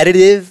like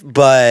competitive,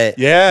 but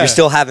you're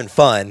still having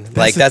fun.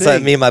 That's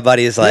what me and my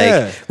buddies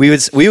like. We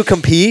would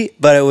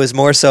compete, but it was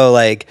more so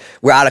like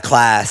we're out of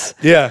class.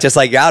 Yeah. Just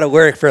like you're out of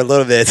work for a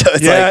little bit. So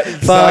it's like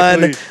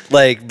fun.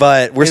 Like,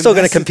 but we're still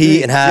gonna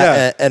compete and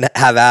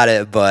have at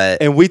it.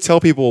 But we tell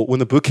people when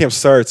the boot camp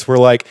starts, we're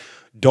like,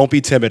 don't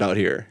be timid out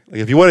here.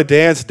 Like if you want to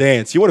dance,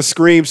 dance. You want to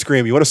scream,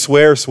 scream. You want to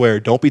swear, swear.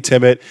 Don't be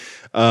timid.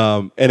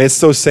 And it's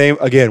so same,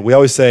 again, we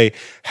always say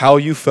how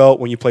you felt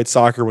when you played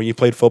soccer, when you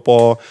played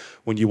football,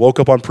 when you woke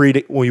up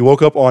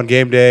on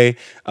game day,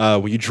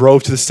 when you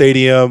drove to the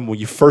stadium, when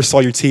you first saw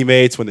your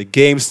teammates, when the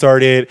game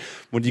started,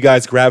 when you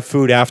guys grabbed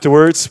food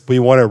afterwards. We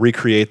want to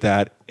recreate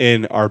that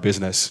in our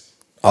business.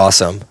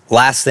 Awesome.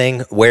 Last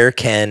thing, where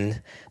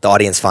can the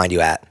audience find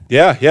you at?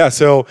 Yeah.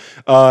 So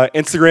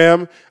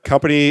Instagram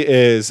company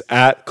is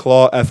at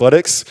Claw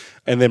Athletics.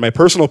 And then my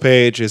personal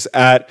page is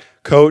at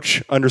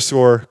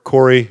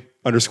Coach_Corey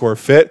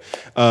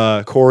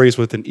Coach_fit. Corey's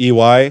with an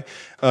EY.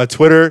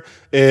 Twitter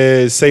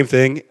is same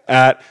thing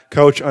at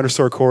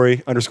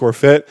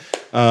Coach_Corey_fit.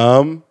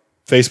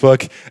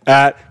 Facebook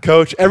at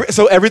Coach.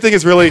 So everything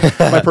is really,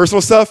 my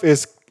personal stuff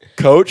is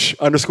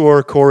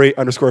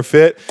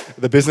Coach_Corey_fit.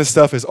 The business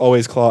stuff is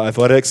always Claw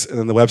Athletics, and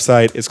then the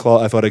website is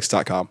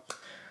clawathletics.com.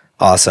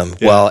 Awesome.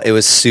 Yeah. Well, it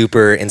was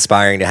super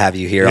inspiring to have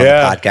you here on the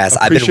podcast.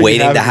 I've been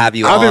waiting to have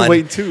you on. I've been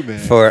waiting too, man.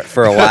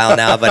 For a while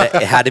now, but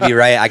it had to be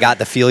right. I got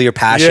to feel your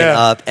passion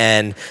up,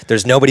 and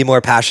there's nobody more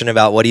passionate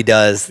about what he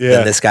does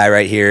than this guy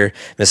right here,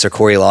 Mr.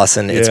 Corey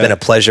Lawson. It's been a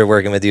pleasure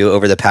working with you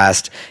over the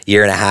past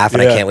year and a half,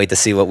 and I can't wait to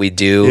see what we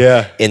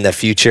do in the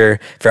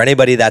future. For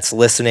anybody that's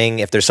listening,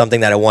 if there's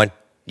something that I want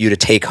you to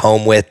take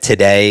home with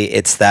today,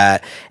 it's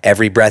that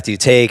every breath you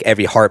take,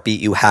 every heartbeat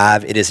you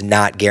have, it is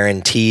not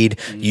guaranteed.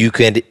 You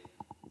could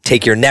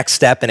take your next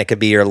step and it could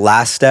be your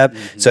last step.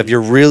 So if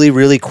you're really,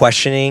 really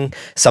questioning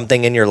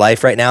something in your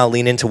life right now,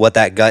 lean into what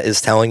that gut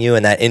is telling you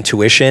and that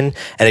intuition.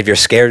 And if you're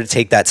scared to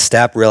take that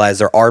step, realize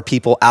there are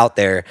people out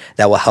there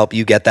that will help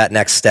you get that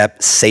next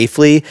step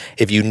safely.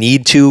 If you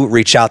need to,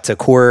 reach out to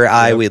Corey or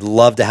I. We'd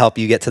love to help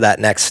you get to that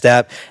next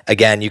step.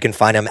 Again, you can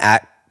find him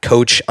at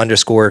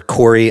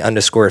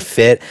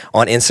Coach_Corey_fit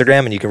on Instagram,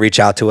 and you can reach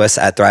out to us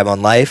at Thrive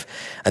on Life.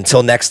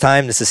 Until next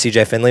time, this is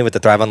CJ Finley with the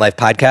Thrive on Life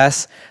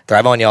podcast.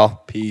 Thrive on,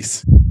 y'all.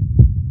 Peace.